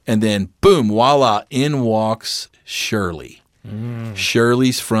 and then boom, voila, in walks Shirley.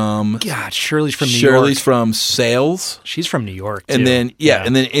 Shirley's from Shirley's from New Shirley's York. from sales. She's from New York, And too. then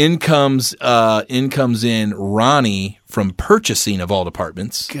and then in comes in Ronnie from purchasing of all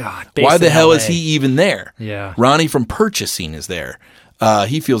departments. God, why based the in hell LA. is he even there? Yeah. Ronnie from purchasing is there.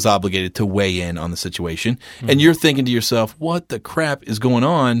 He feels obligated to weigh in on the situation, and you're thinking to yourself, "What the crap is going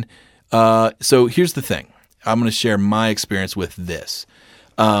on?" So here's the thing. I'm going to share my experience with this.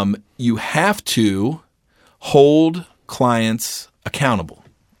 You have to hold clients accountable.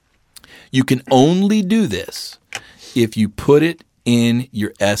 You can only do this if you put it in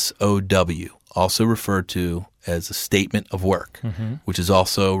your SOW, also referred to as a statement of work, which is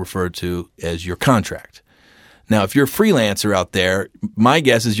also referred to as your contract. Now, if you're a freelancer out there, my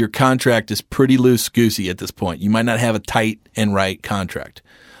guess is your contract is pretty loose-goosey at this point. You might not have a tight and right contract.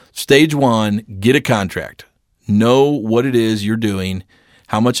 Stage one, get a contract. Know what it is you're doing,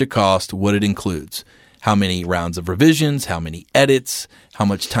 how much it costs, what it includes, how many rounds of revisions, how many edits, how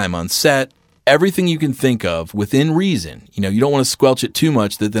much time on set, everything you can think of within reason. You don't want to squelch it too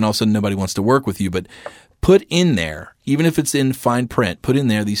much that then all of a sudden nobody wants to work with you, but put in there, even if it's in fine print, put in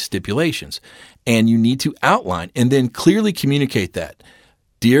there these stipulations. And you need to outline and then clearly communicate that.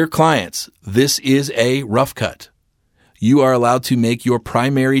 Dear clients, this is a rough cut. You are allowed to make your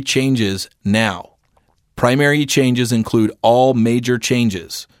primary changes now. Primary changes include all major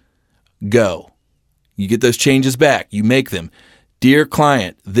changes. Go. You get those changes back. You make them. Dear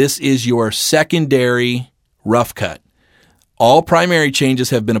client, this is your secondary rough cut. All primary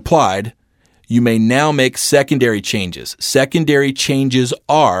changes have been applied. You may now make secondary changes. Secondary changes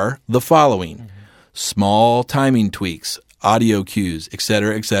are the following: small timing tweaks, audio cues,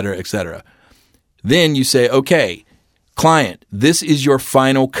 etc., etc., etc. Then you say, okay, client, this is your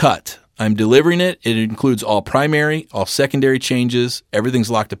final cut. I'm delivering it. It includes all primary, all secondary changes. Everything's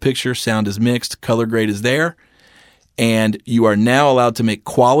locked to picture. Sound is mixed. Color grade is there. And you are now allowed to make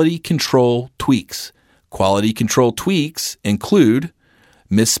quality control tweaks. Quality control tweaks include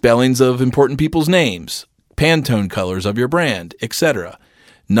misspellings of important people's names, Pantone colors of your brand, etc.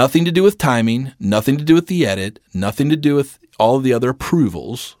 Nothing to do with timing, nothing to do with the edit, nothing to do with all of the other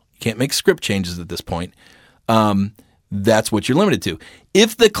approvals. You can't make script changes at this point. That's what you're limited to.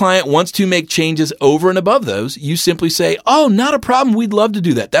 If the client wants to make changes over and above those, you simply say, oh, not a problem. We'd love to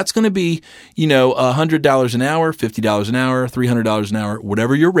do that. That's going to be, $100 an hour, $50 an hour, $300 an hour,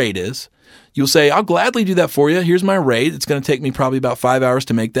 whatever your rate is. You'll say, I'll gladly do that for you. Here's my rate. It's going to take me probably about 5 hours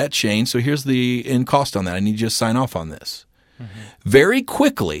to make that change. So here's the end cost on that. I need you to sign off on this. Very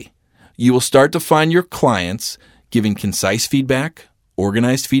quickly, you will start to find your clients giving concise feedback,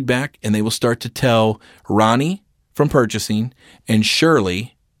 organized feedback, and they will start to tell Ronnie from purchasing and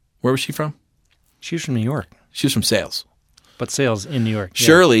Shirley, where was she from? She was from New York. She was from sales. But sales in New York. Yeah.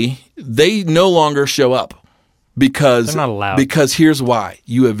 Shirley, they no longer show up. Because they're not allowed. Because here's why.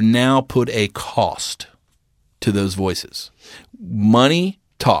 You have now put a cost to those voices. Money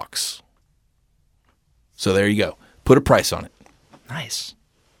talks. So there you go. Put a price on it. Nice.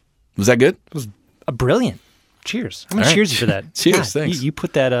 Was that good? It was brilliant. Cheers. I'm going to cheers you for that. Cheers, God, thanks. You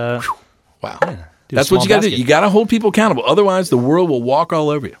put that... Wow. Yeah, that's what you got to do. You got to hold people accountable. Otherwise, the world will walk all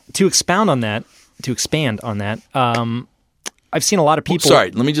over you. To expand on that, I've seen a lot of people...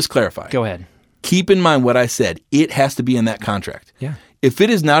 Sorry, let me just clarify. Go ahead. Keep in mind what I said. It has to be in that contract. Yeah. If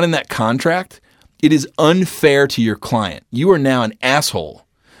it is not in that contract, it is unfair to your client. You are now an asshole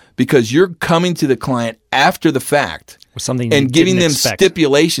because you're coming to the client after the fact and giving them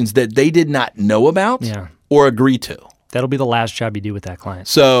stipulations that they did not know about or agree to. That'll be the last job you do with that client.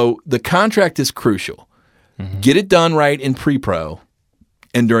 So the contract is crucial. Get it done right in pre-pro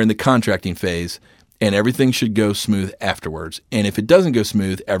and during the contracting phase, and everything should go smooth afterwards. And if it doesn't go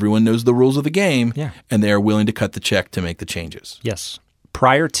smooth, everyone knows the rules of the game, and they are willing to cut the check to make the changes. Yes.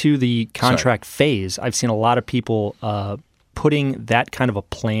 Prior to the contract phase, I've seen a lot of people putting that kind of a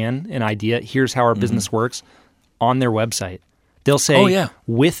plan, an idea, here's how our business works, on their website. They'll say,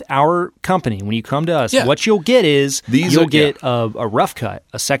 with our company, when you come to us, what you'll get is you'll get a rough cut,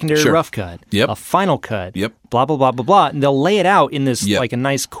 a secondary rough cut, a final cut, blah, blah, blah, blah, blah. And they'll lay it out in this like a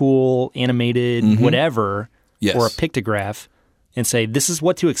nice, cool, animated whatever or a pictograph and say, this is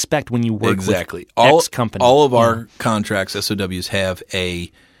what to expect when you work with X company. All of our contracts, SOWs, have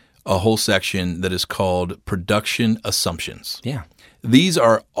a whole section that is called production assumptions. Yeah. These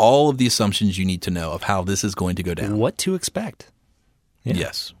are all of the assumptions you need to know of how this is going to go down. What to expect. Yeah.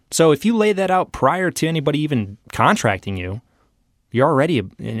 Yes. So if you lay that out prior to anybody even contracting you, you're already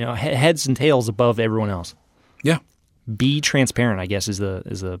heads and tails above everyone else. Yeah. Be transparent, I guess, is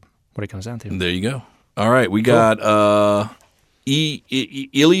the what it comes down to. There you go. All right, we got Eliu,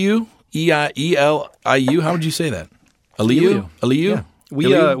 E-I-E-L-I-U. How would you say that? Eliu?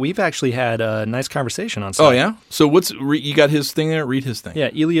 Yeah. We've actually had a nice conversation on site. Oh, yeah? So you got his thing there? Read his thing. Yeah,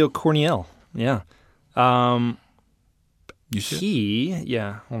 Elio Corniel. Yeah. You should.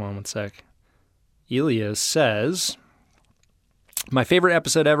 Hold on one sec. Elio says, my favorite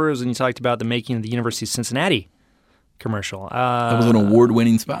episode ever is when you talked about the making of the University of Cincinnati commercial. That was an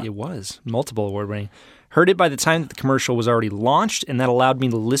award-winning spot. It was. Multiple award-winning. Heard it by the time that the commercial was already launched, and that allowed me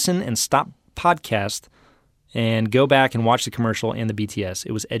to listen and stop podcast and go back and watch the commercial and the BTS.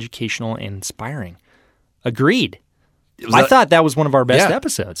 It was educational and inspiring. Agreed. I thought that was one of our best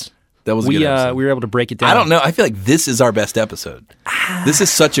episodes. That was a good episode. We were able to break it down. I don't know. I feel like this is our best episode. This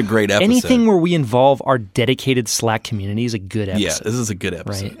is such a great episode. Anything where we involve our dedicated Slack community is a good episode. Yeah, this is a good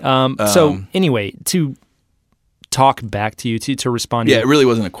episode. Right. So anyway, to talk back to you, to respond to you. Yeah, it really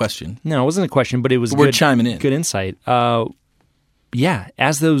wasn't a question. No, it wasn't a question, but it was We're chiming in. Good insight. Yeah,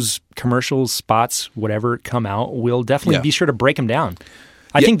 as those commercials, spots, whatever come out, we'll definitely be sure to break them down.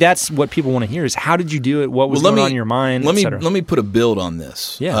 I think that's what people want to hear is how did you do it? What was going on in your mind? Let me put a build on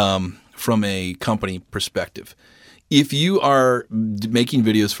this from a company perspective. If you are making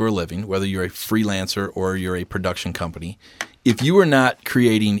videos for a living, whether you're a freelancer or you're a production company, if you are not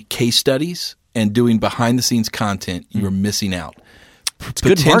creating case studies and doing behind-the-scenes content, you're missing out. It's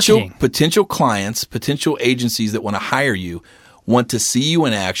good marketing. Potential clients, potential agencies that want to hire you want to see you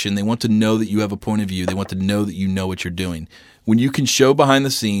in action. They want to know that you have a point of view. They want to know that you know what you're doing. When you can show behind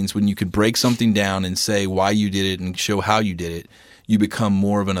the scenes, when you can break something down and say why you did it and show how you did it, you become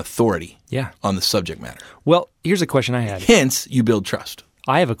more of an authority on the subject matter. Well, here's a question I had. Hence, you build trust.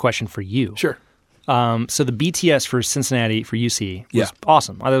 I have a question for you. Sure. So the BTS for Cincinnati for UC was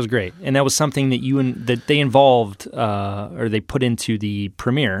awesome. I thought it was great, and that was something that they involved or they put into the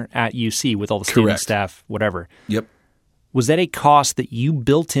premiere at UC with all the student staff, whatever. Yep. Was that a cost that you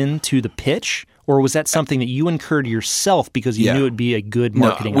built into the pitch, or was that something that you incurred yourself because you knew it would be a good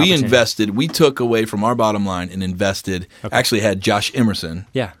marketing opportunity? We invested. We took away from our bottom line and invested. Okay. Actually had Josh Emerson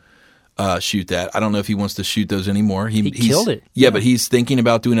shoot that. I don't know if he wants to shoot those anymore. He killed it. Yeah, but he's thinking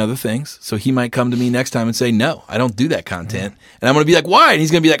about doing other things. So he might come to me next time and say, no, I don't do that content. And I'm going to be like, why? And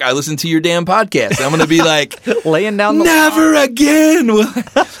he's going to be like, I listen to your damn podcast. And I'm going to be like, laying down the never again.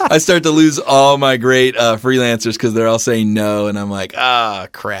 I start to lose all my great freelancers because they're all saying no. And I'm like,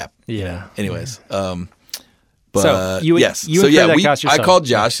 crap. Yeah. Anyways. But I called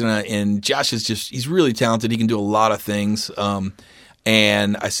Josh and Josh is he's really talented. He can do a lot of things.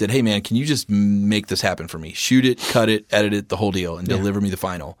 And I said, hey, man, can you just make this happen for me? Shoot it, cut it, edit it, the whole deal, and deliver me the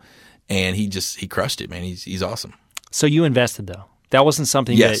final. And he crushed it, man. He's awesome. So you invested, though? That wasn't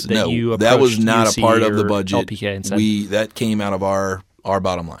something you approached that was not UC a part of the budget. LPK and said, that came out of our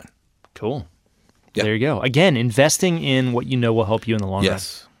bottom line. Cool. Yep. There you go. Again, investing in what you know will help you in the long run.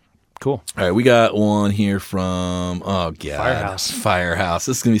 Yes. Cool. All right, we got one here from Firehouse.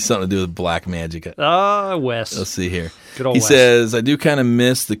 This is gonna be something to do with black magic. Wes. Let's see here. Good old He Wes. says, I do kind of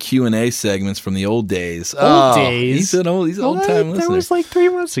miss the Q&A segments from the old days. He's an old time listener. That was like 3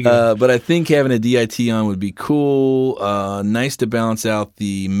 months ago. But I think having a DIT on would be cool. Nice to balance out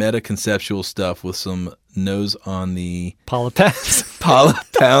the meta-conceptual stuff with some nose on the Paula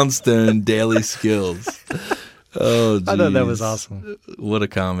Poundstone daily skills. Oh, geez. I thought that was awesome. What a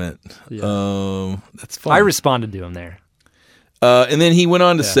comment. Yeah. That's fun. I responded to him there. And then he went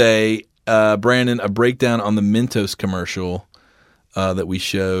on to say, Brandon, a breakdown on the Mentos commercial that we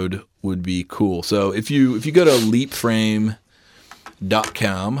showed would be cool. So if you go to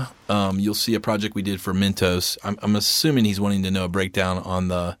leapframe.com, you'll see a project we did for Mentos. I'm assuming he's wanting to know a breakdown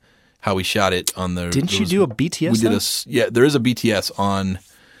on how we shot it on the. Didn't you do a BTS? We did there is a BTS on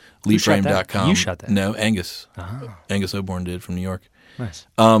leapframe.com. You shot that? No, Angus. Angus Oborn did from New York. Nice.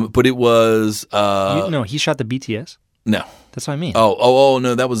 But it was no, he shot the BTS? No. That's what I mean. Oh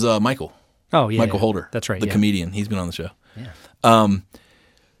no, that was Michael. Oh yeah. Michael Holder. That's right. The comedian. He's been on the show. Yeah.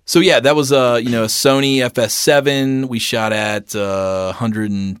 So yeah, that was a Sony FS7. We shot at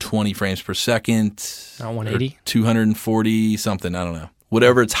 120 frames per second. 180? 240 something, I don't know.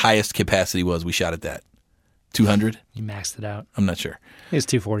 Whatever its highest capacity was, we shot at that. 200? You maxed it out. I'm not sure. It's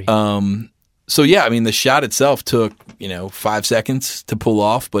 240. So yeah, I mean the shot itself took, 5 seconds to pull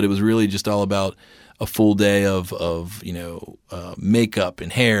off, but it was really just all about a full day of makeup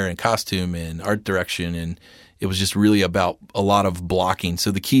and hair and costume and art direction, and it was just really about a lot of blocking.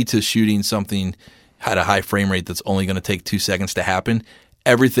 So the key to shooting something at a high frame rate that's only going to take 2 seconds to happen,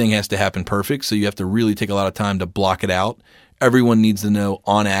 everything has to happen perfect. So you have to really take a lot of time to block it out. Everyone needs to know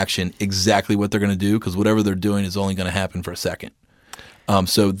on action exactly what they're going to do because whatever they're doing is only going to happen for a second.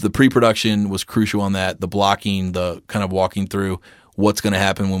 So the pre-production was crucial on that, the blocking, the kind of walking through what's going to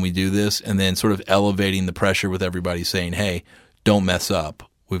happen when we do this, and then sort of elevating the pressure with everybody saying, hey, don't mess up.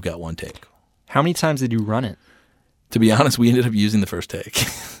 We've got one take. How many times did you run it? To be honest, we ended up using the first take.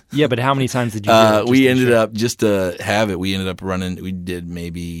 Yeah, but how many times did you do it? We ended up, just to have it, we ended up running, we did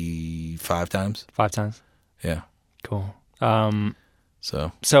maybe 5 times. 5 times? Yeah. Cool.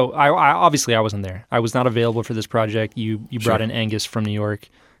 So I obviously I wasn't there. I was not available for this project. You brought in Angus from New York,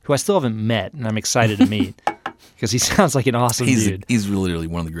 who I still haven't met, and I'm excited to meet because he sounds like an awesome dude. He's literally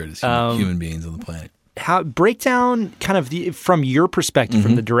one of the greatest human beings on the planet. how break down kind of from your perspective,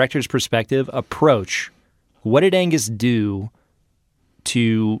 from the director's perspective, approach. What did Angus do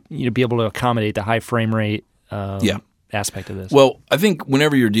to be able to accommodate the high frame rate aspect of this? Well, I think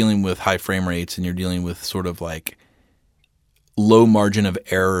whenever you're dealing with high frame rates and you're dealing with sort of like low margin of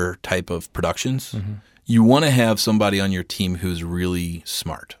error type of productions, you want to have somebody on your team who's really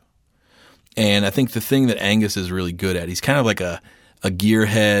smart. And I think the thing that Angus is really good at, he's kind of like a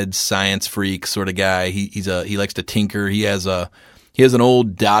gearhead, science freak sort of guy. He likes to tinker. He has an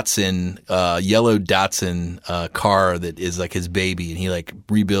old Datsun, yellow Datsun car that is like his baby, and he like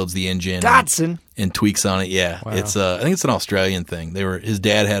rebuilds the engine Datsun and tweets on it. Yeah, wow. It's I think it's an Australian thing. His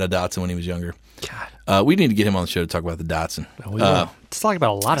dad had a Datsun when he was younger. God, we need to get him on the show to talk about the Datsun. Let's talk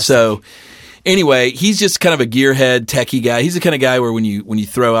about a lot of stuff. So anyway, he's just kind of a gearhead, techie guy. He's the kind of guy where when you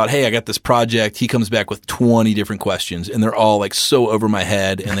throw out, hey, I got this project, he comes back with 20 different questions, and they're all like so over my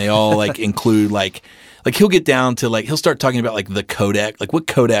head, and they all like include like he'll get down to like he'll start talking about like the codec, like what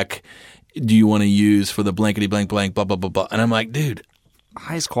codec do you want to use for the blankety blank blank blah blah blah blah, and I'm like, dude,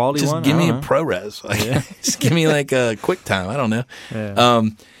 highest quality just one. Give me a ProRes, like, just give me like a QuickTime. I don't know. Yeah.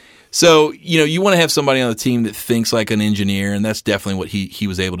 So, you want to have somebody on the team that thinks like an engineer, and that's definitely what he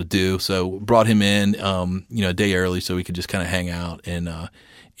was able to do. So brought him in, a day early so we could just kind of hang out,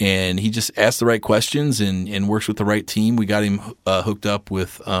 and he just asked the right questions and works with the right team. We got him hooked up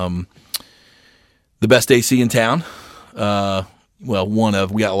with the best AC in town. We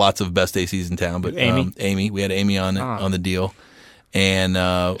got lots of best ACs in town, but Amy, we had Amy on the deal.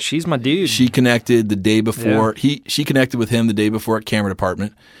 And she's my dude. She connected the day before. Yeah. She connected with him the day before at camera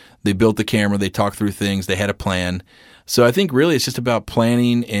department. They built the camera. They talked through things. They had a plan. So I think really it's just about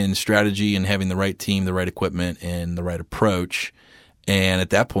planning and strategy and having the right team, the right equipment, and the right approach. And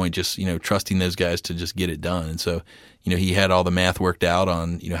at that point, just trusting those guys to just get it done. And so he had all the math worked out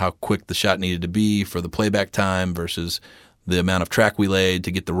on how quick the shot needed to be for the playback time versus the amount of track we laid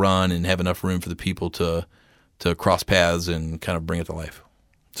to get the run and have enough room for the people to cross paths and kind of bring it to life.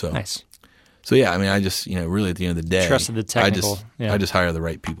 So nice. So yeah, I mean, I just really at the end of the day, trusted the technical. I just hire the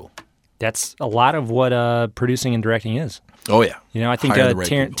right people. That's a lot of what producing and directing is. Oh yeah, I think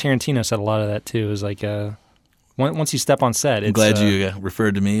Tarantino said a lot of that too. It was like once you step on set, I'm glad you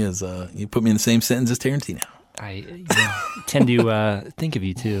referred to me as you put me in the same sentence as Tarantino. I tend to think of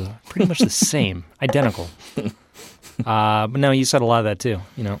you two pretty much the same, identical. But no, you said a lot of that too.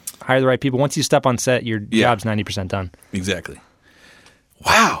 Hire the right people. Once you step on set, your job's 90% done. Exactly.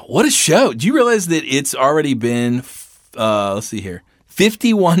 Wow, what a show! Do you realize that it's already been, let's see here,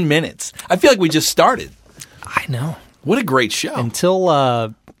 51 minutes? I feel like we just started. I know. What a great show! Until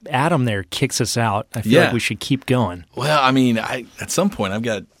Adam there kicks us out, I feel like we should keep going. Well, I mean, at some point, I've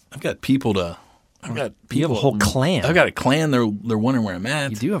got people to. You have a whole clan. I've got a clan. They're wondering where I'm at.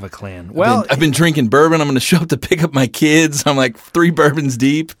 You do have a clan. Well, I've been drinking bourbon. I'm going to show up to pick up my kids. I'm like 3 bourbons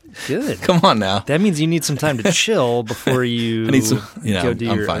deep. Good. Come on now. That means you need some time to chill before you go do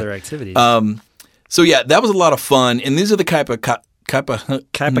your other activities. So yeah, that was a lot of fun. And these are the type. Can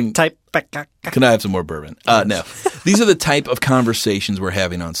I have some more bourbon? No. These are the type of conversations we're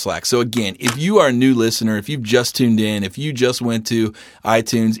having on Slack. So again, if you are a new listener, if you've just tuned in, if you just went to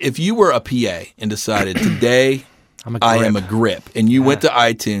iTunes, if you were a PA and decided today I am a grip, and you went to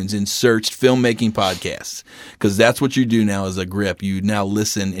iTunes and searched filmmaking podcasts, because that's what you do now as a grip. You now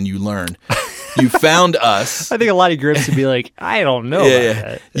listen and you learn. You found us. I think a lot of grips would be like, I don't know about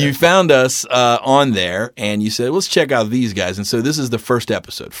that. Yeah. You found us on there, and you said, let's check out these guys. And so this is the first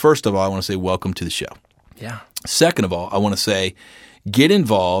episode. First of all, I want to say welcome to the show. Yeah. Second of all, I want to say get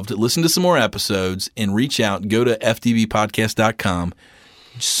involved, listen to some more episodes, and reach out. Go to fdbpodcast.com.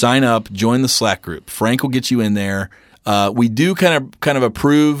 Sign up, join the Slack group. Frank will get you in there. We do kind of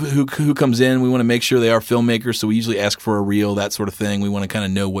approve who comes in. We want to make sure they are filmmakers, so we usually ask for a reel, that sort of thing. We want to kind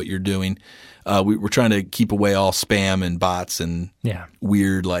of know what you're doing. We're trying to keep away all spam and bots and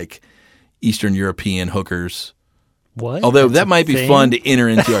weird like Eastern European hookers. What? Although that might be fun to enter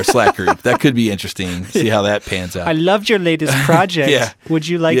into our Slack group. That could be interesting. See how that pans out. I loved your latest project. Would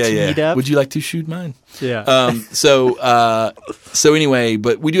you like to meet up? Would you like to shoot mine? Yeah. So anyway,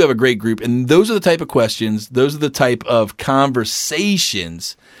 but we do have a great group, and those are the type of questions, those are the type of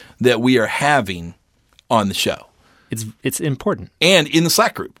conversations that we are having on the show. It's important. And in the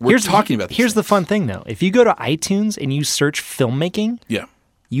Slack group, we're talking about this. Here's the fun thing, though. If you go to iTunes and you search filmmaking,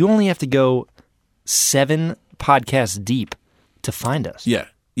 you only have to go 7 podcasts deep to find us. Yeah.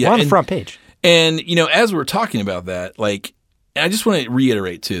 We're on the front page. And, as we're talking about that, like, and I just want to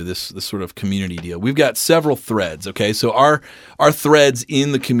reiterate, too, this sort of community deal. We've got several threads, okay? So our threads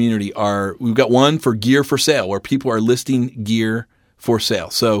in the community we've got one for gear for sale, where people are listing gear for sale.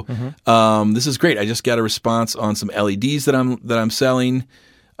 So this is great. I just got a response on some LEDs that I'm selling.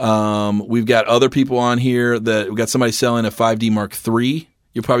 We've got other people on here we've got somebody selling a 5D Mark III.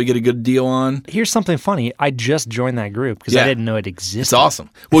 You'll probably get a good deal on. Here's something funny. I just joined that group because I didn't know it existed. It's awesome.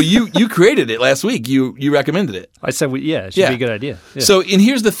 Well, you created it last week. You recommended it. I said, it should be a good idea. Yeah. So, and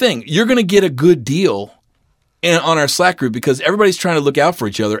here's the thing. You're going to get a good deal on our Slack group because everybody's trying to look out for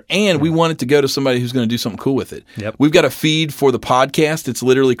each other, and we want it to go to somebody who's going to do something cool with it. Yep. We've got a feed for the podcast. It's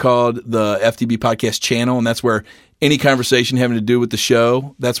literally called the FTB Podcast Channel, and that's where any conversation having to do with the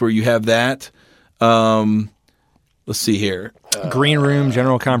show, that's where you have that. Let's see here. Green Room,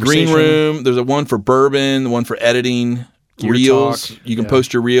 general conversation. Green Room. There's a one for bourbon, one for editing, Gear reels. talk. You can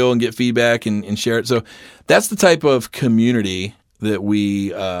post your reel and get feedback and share it. So that's the type of community that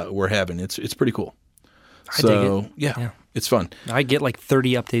we're having. It's pretty cool. I dig it. Yeah, it's fun. I get like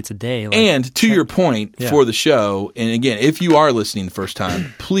 30 updates a day. And to your point for the show, and again, if you are listening the first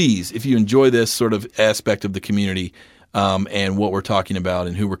time, please, if you enjoy this sort of aspect of the community and what we're talking about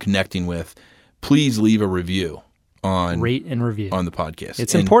and who we're connecting with, please leave a review. Rate and review on the podcast.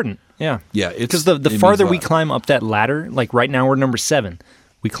 It's important. Yeah. Yeah. Because the farther we climb up that ladder, like right now we're number 7.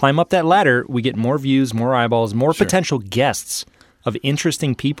 We climb up that ladder, we get more views, more eyeballs, more potential guests of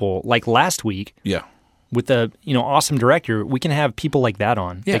interesting people. Like last week. Yeah. With the awesome director, we can have people like that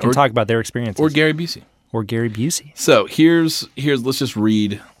on. They can talk about their experiences. Or Gary Busey. So here's let's just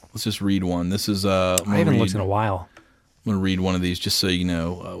read one. This is I haven't looked in a while. I'm going to read one of these just so you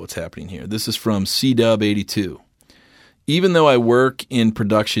know what's happening here. This is from CDub82. Even though I work in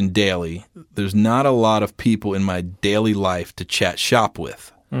production daily, there's not a lot of people in my daily life to chat shop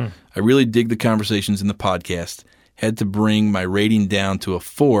with. I really dig the conversations in the podcast. Had to bring my rating down to a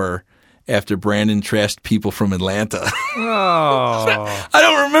 4 after Brandon trashed people from Atlanta. Oh. I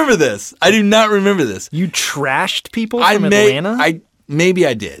don't remember this. I do not remember this. You trashed people from Atlanta? Maybe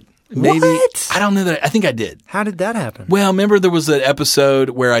I did. Maybe. What? I don't know that. I think I did. How did that happen? Well, remember there was an episode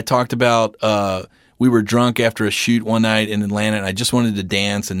where I talked about we were drunk after a shoot one night in Atlanta, and I just wanted to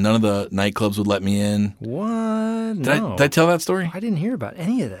dance, and none of the nightclubs would let me in. What? Did I tell that story? I didn't hear about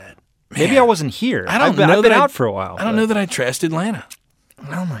any of that. Maybe I wasn't here. I've been out for a while. I don't know that I trashed Atlanta.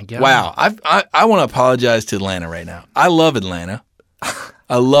 Oh, my God. Wow. I want to apologize to Atlanta right now. I love Atlanta.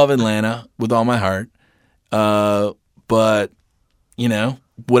 I love Atlanta with all my heart. But,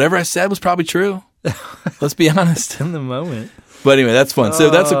 whatever I said was probably true. Let's be honest. In the moment. But anyway, that's fun. So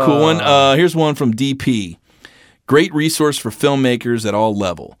that's a cool one. Here's one from DP. Great resource for filmmakers at all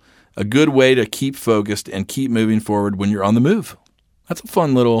level. A good way to keep focused and keep moving forward when you're on the move. That's a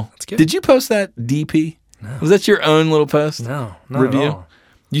fun little... That's good. Did you post that, DP? No. Was that your own little post? No, not review? at all.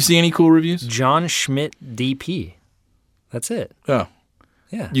 You see any cool reviews? John Schmidt DP. That's it. Oh.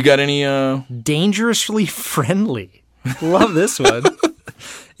 Yeah. You got any... Dangerously friendly. Love this one.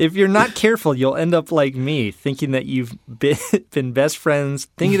 If you're not careful, you'll end up like me, thinking that you've been best friends,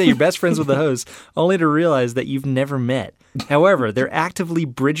 thinking that you're best friends with the host, only to realize that you've never met. However, they're actively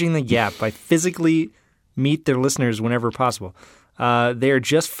bridging the gap by physically meet their listeners whenever possible. They are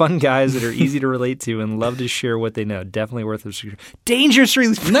just fun guys that are easy to relate to and love to share what they know. Definitely worth it. Dangerously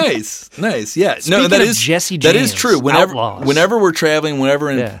nice. Yeah. Speaking that of is Jesse that James, is true. Whenever we're traveling,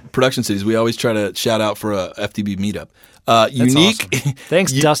 whenever in production cities, we always try to shout out for a FTB meetup. Unique. Awesome.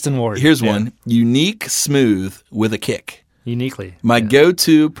 Thanks, Dustin Ward. Here's one. Unique, smooth with a kick. Uniquely. My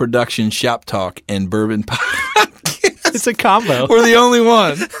go-to production shop talk and bourbon podcast. It's a combo. We're the only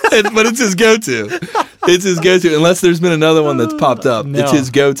one, but it's his go-to. It's his go-to. Unless there's been another one that's popped up, it's his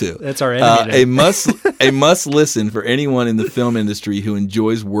go-to. That's our enemy. A must listen for anyone in the film industry who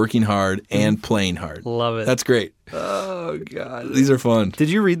enjoys working hard and playing hard. Love it. That's great. Oh, God. These are fun. Did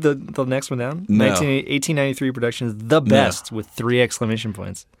you read the next one down? No. 1893 Productions, The Best, with 3 exclamation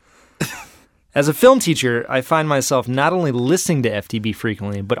points. As a film teacher, I find myself not only listening to FTB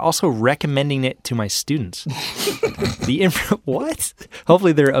frequently, but also recommending it to my students. What?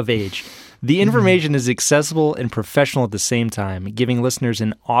 Hopefully they're of age. The information is accessible and professional at the same time, giving listeners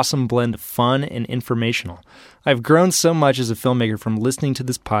an awesome blend of fun and informational. I've grown so much as a filmmaker from listening to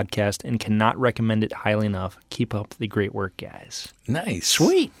this podcast and cannot recommend it highly enough. Keep up the great work, guys. Nice.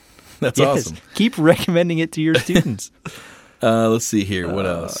 Sweet. That's awesome. Keep recommending it to your students. Let's see here. What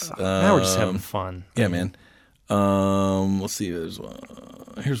else? Now we're just having fun. Yeah, man. Let's see.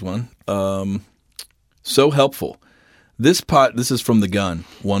 Here's one. So helpful. This is from The Gun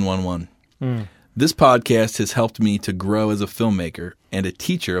 111. This podcast has helped me to grow as a filmmaker and a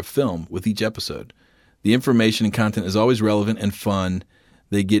teacher of film with each episode. The information and content is always relevant and fun.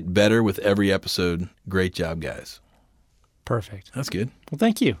 They get better with every episode. Great job, guys. Perfect. That's good. Well,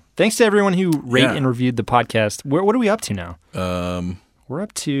 thank you. Thanks to everyone who rate and reviewed the podcast. What are we up to now? We're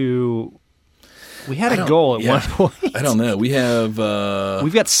up to... We had a goal at one point. I don't know. We have...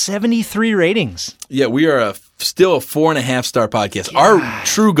 We've got 73 ratings. Yeah, we are still a 4.5-star podcast. Our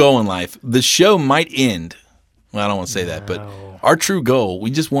true goal in life, the show might end. Well, I don't want to say that, but our true goal,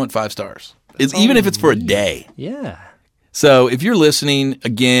 we just want 5 stars. Even if it's for a day. Yeah. So if you're listening,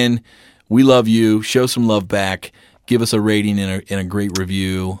 again, we love you. Show some love back. Give us a rating and a great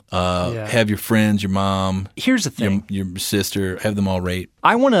review. Have your friends, your mom. Here's the thing. Your sister, have them all rate.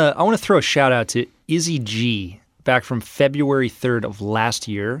 I want to throw a shout out to Izzy G back from February 3rd of last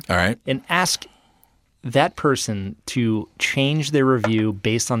year. All right. And ask that person to change their review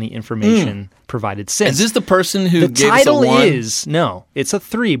based on the information provided since. Is this the person who gave us a 1? The title is, no, it's a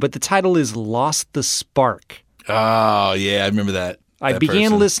 3, but the title is Lost the Spark. Oh, yeah, I remember that. I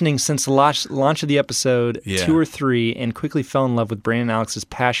began listening since the launch of the episode 2 or 3 and quickly fell in love with Brandon and Alex's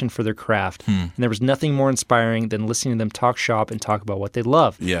passion for their craft. And there was nothing more inspiring than listening to them talk shop and talk about what they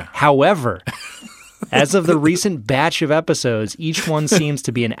love. Yeah. However, as of the recent batch of episodes, each one seems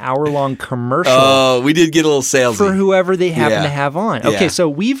to be an hour-long commercial. Oh, we did get a little salesy. For whoever they happen to have on. Okay, so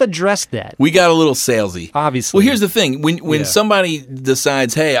we've addressed that. We got a little salesy. Obviously. Well, here's the thing. When somebody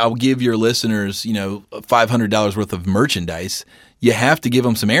decides, hey, I'll give your listeners, $500 worth of merchandise, you have to give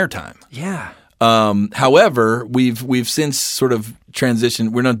them some airtime. Yeah. However, we've since sort of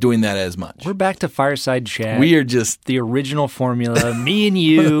transitioned. We're not doing that as much. We're back to fireside chat. We are just the original formula. Me and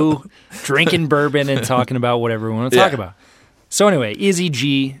you drinking bourbon and talking about whatever we want to talk about. So anyway, Izzy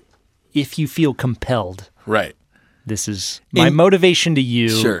G, if you feel compelled, right? This is my motivation to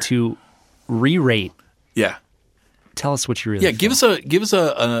you to re-rate. Yeah. Tell us what you really. Yeah. Give us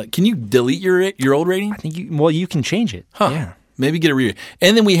a. Can you delete your old rating? I think you can change it. Huh. Yeah. Maybe get a read.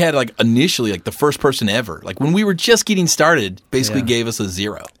 And then we had initially the first person ever, when we were just getting started, basically gave us a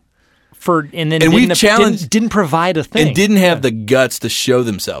 0. And we've challenged, didn't provide a thing. And didn't have the guts to show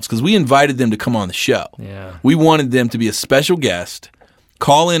themselves because we invited them to come on the show. Yeah. We wanted them to be a special guest,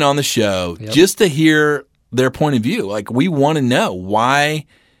 call in on the show just to hear their point of view. We want to know why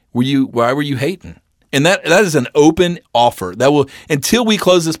were you hating? And that is an open offer. That will until we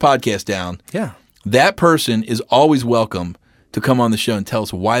close this podcast down. Yeah. That person is always welcome to come on the show and tell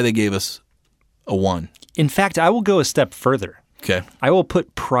us why they gave us a 1. In fact, I will go a step further. Okay. I will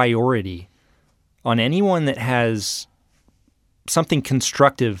put priority on anyone that has something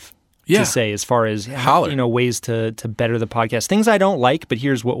constructive to say as far as ways to better the podcast. Things I don't like, but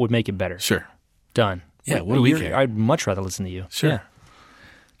here's what would make it better. Sure. Done. Yeah, what do we care? I'd much rather listen to you. Sure. Yeah.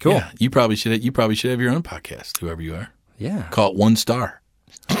 Cool. Yeah, you probably should have your own podcast, whoever you are. Yeah. Call it 1 star.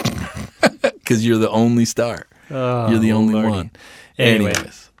 Because you're the only star. You're the only one.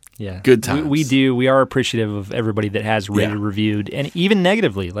 Anyways. Yeah. Good times. We are appreciative of everybody that has rated, reviewed, and even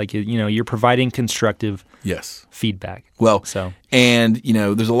negatively. You're providing constructive feedback. Well, and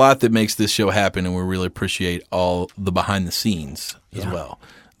there's a lot that makes this show happen, and we really appreciate all the behind the scenes as well.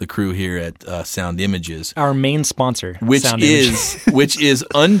 The crew here at Sound Images, our main sponsor, which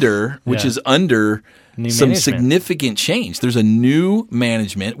is under some significant change. There's a new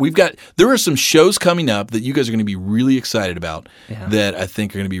management. There are some shows coming up that you guys are going to be really excited about that I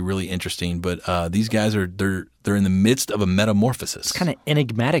think are going to be really interesting. But these guys they're in the midst of a metamorphosis. It's kind of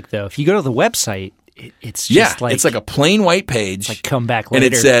enigmatic though. If you go to the website, it's just it's like a plain white page. It's come back later,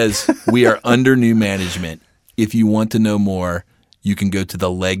 and it says we are under new management. If you want to know more, you can go to the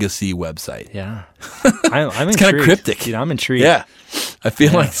Legacy website. Yeah, I'm it's kind of cryptic. Dude, I'm intrigued. Yeah, I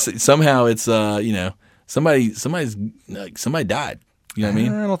feel like somehow it's somebody died. You know what I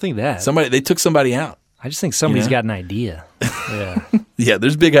mean? I don't think that. They took somebody out. I just think somebody's got an idea. Yeah. Yeah,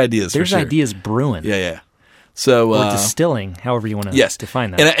 there's big ideas. There's for sure. ideas brewing. Yeah. So or distilling, however you want to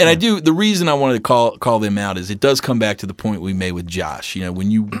define that. And I do. The reason I wanted to call them out is it does come back to the point we made with Josh. When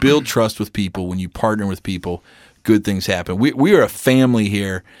you build trust with people, when you partner with people, good things happen. We are a family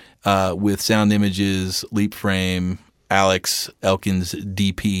here with Sound Images, Leap Frame, Alex Elkins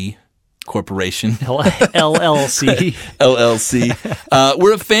DP Corporation. LLC. LLC.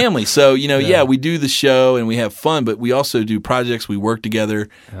 We're a family. So, we do the show and we have fun, but we also do projects. We work together.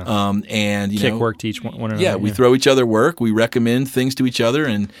 And, kick work to each one another. Yeah, we throw each other work. We recommend things to each other.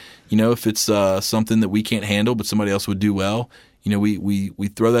 And, if it's something that we can't handle but somebody else would do well, we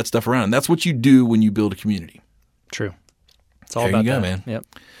throw that stuff around. And that's what you do when you build a community. True. It's all about that, man. Yep.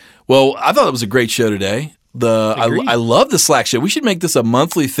 Well, I thought it was a great show today. I love the Slack show. We should make this a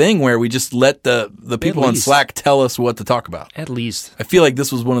monthly thing where we just let the people on Slack tell us what to talk about. At least. I feel like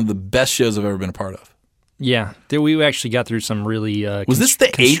this was one of the best shows I've ever been a part of. Yeah. We actually got through some really was this the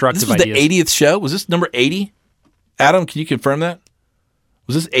constructive ideas. This was the 80th show? Was this number 80? Adam, can you confirm that?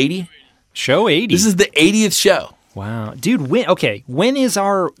 Was this 80? Show 80. This is the 80th show. Wow. Dude, when is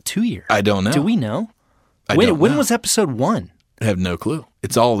our 2 year? I don't know. Do we know? When was episode 1? I have no clue.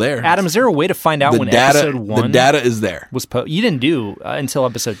 It's all there. Adam, is there a way to find out when episode 1 The data is there. Was you didn't do until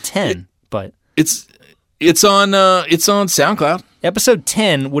episode 10, but it's on SoundCloud. Episode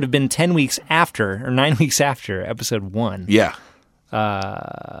 10 would have been 10 weeks after, or 9 weeks after episode 1. Yeah.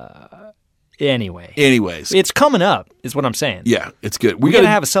 Anyways. It's coming up, is what I'm saying. Yeah, it's good. We got to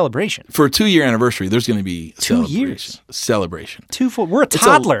have a celebration. For a 2-year anniversary, there's going to be a 2 years. Celebration. We're a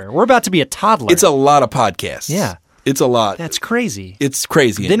toddler. We're about to be a toddler. It's a lot of podcasts. Yeah. It's a lot. That's crazy. It's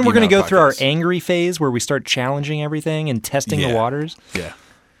crazy. Then we're going to go through our angry phase where we start challenging everything and testing the waters. Yeah.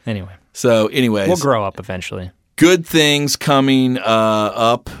 Anyway. So, anyways. We'll grow up eventually. Good things coming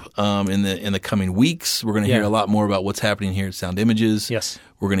up in the coming weeks. We're going to hear a lot more about what's happening here at Sound Images. Yes.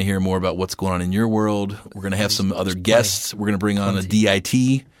 We're going to hear more about what's going on in your world. We're going to have some other guests. We're going to bring on a DIT.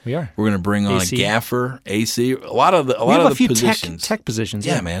 We are. We're going to bring on AC. a gaffer, AC. A lot of the positions. Tech positions.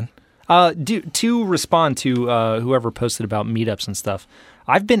 Yeah, man. To respond to whoever posted about meetups and stuff,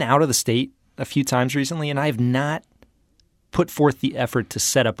 I've been out of the state a few times recently, and I have not put forth the effort to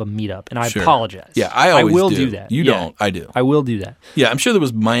set up a meetup, and I apologize. Yeah, I will do that. You don't. I do. I will do that. Yeah, I'm sure there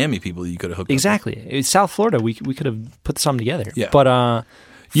was Miami people you could have hooked up Exactly. It's South Florida. We could have put something together. Yeah. But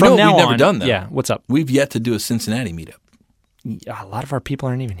you know what we've never on, done, though? Yeah, what's up? We've yet to do a Cincinnati meetup. A lot of our people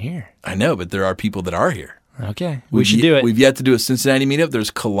aren't even here. I know, but there are people that are here. Okay. We should do it. We've yet to do a Cincinnati meetup. There's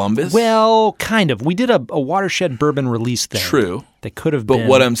Columbus. Well, kind of. We did a watershed bourbon release thing. True. That could have been. But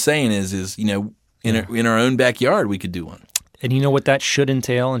what I'm saying is in our own backyard, we could do one. And you know what that should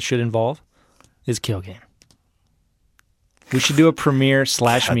entail and should involve? Is Kill Game. We should do a premiere /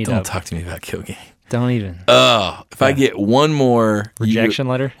 meetup. Don't talk to me about Kill Game. Don't even. If I get one more rejection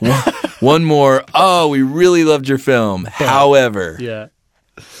letter, one more. Oh, we really loved your film. However,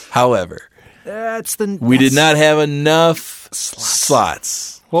 we did not have enough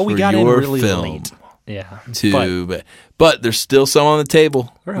slots. Well, we got in really film late. Yeah, but there's still some on the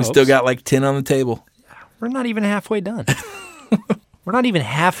table. We still got like 10 on the table. We're not even halfway done. We're not even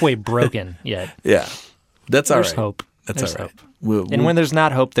halfway broken yet. Yeah, that's all right. There's hope. That's all right. And when there's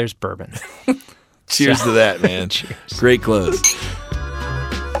not hope, there's bourbon. Cheers to that, man. Cheers. Great close.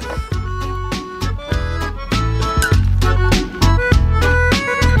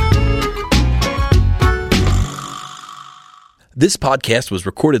 This podcast was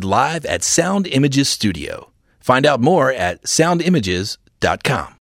recorded live at Sound Images Studio. Find out more at soundimages.com.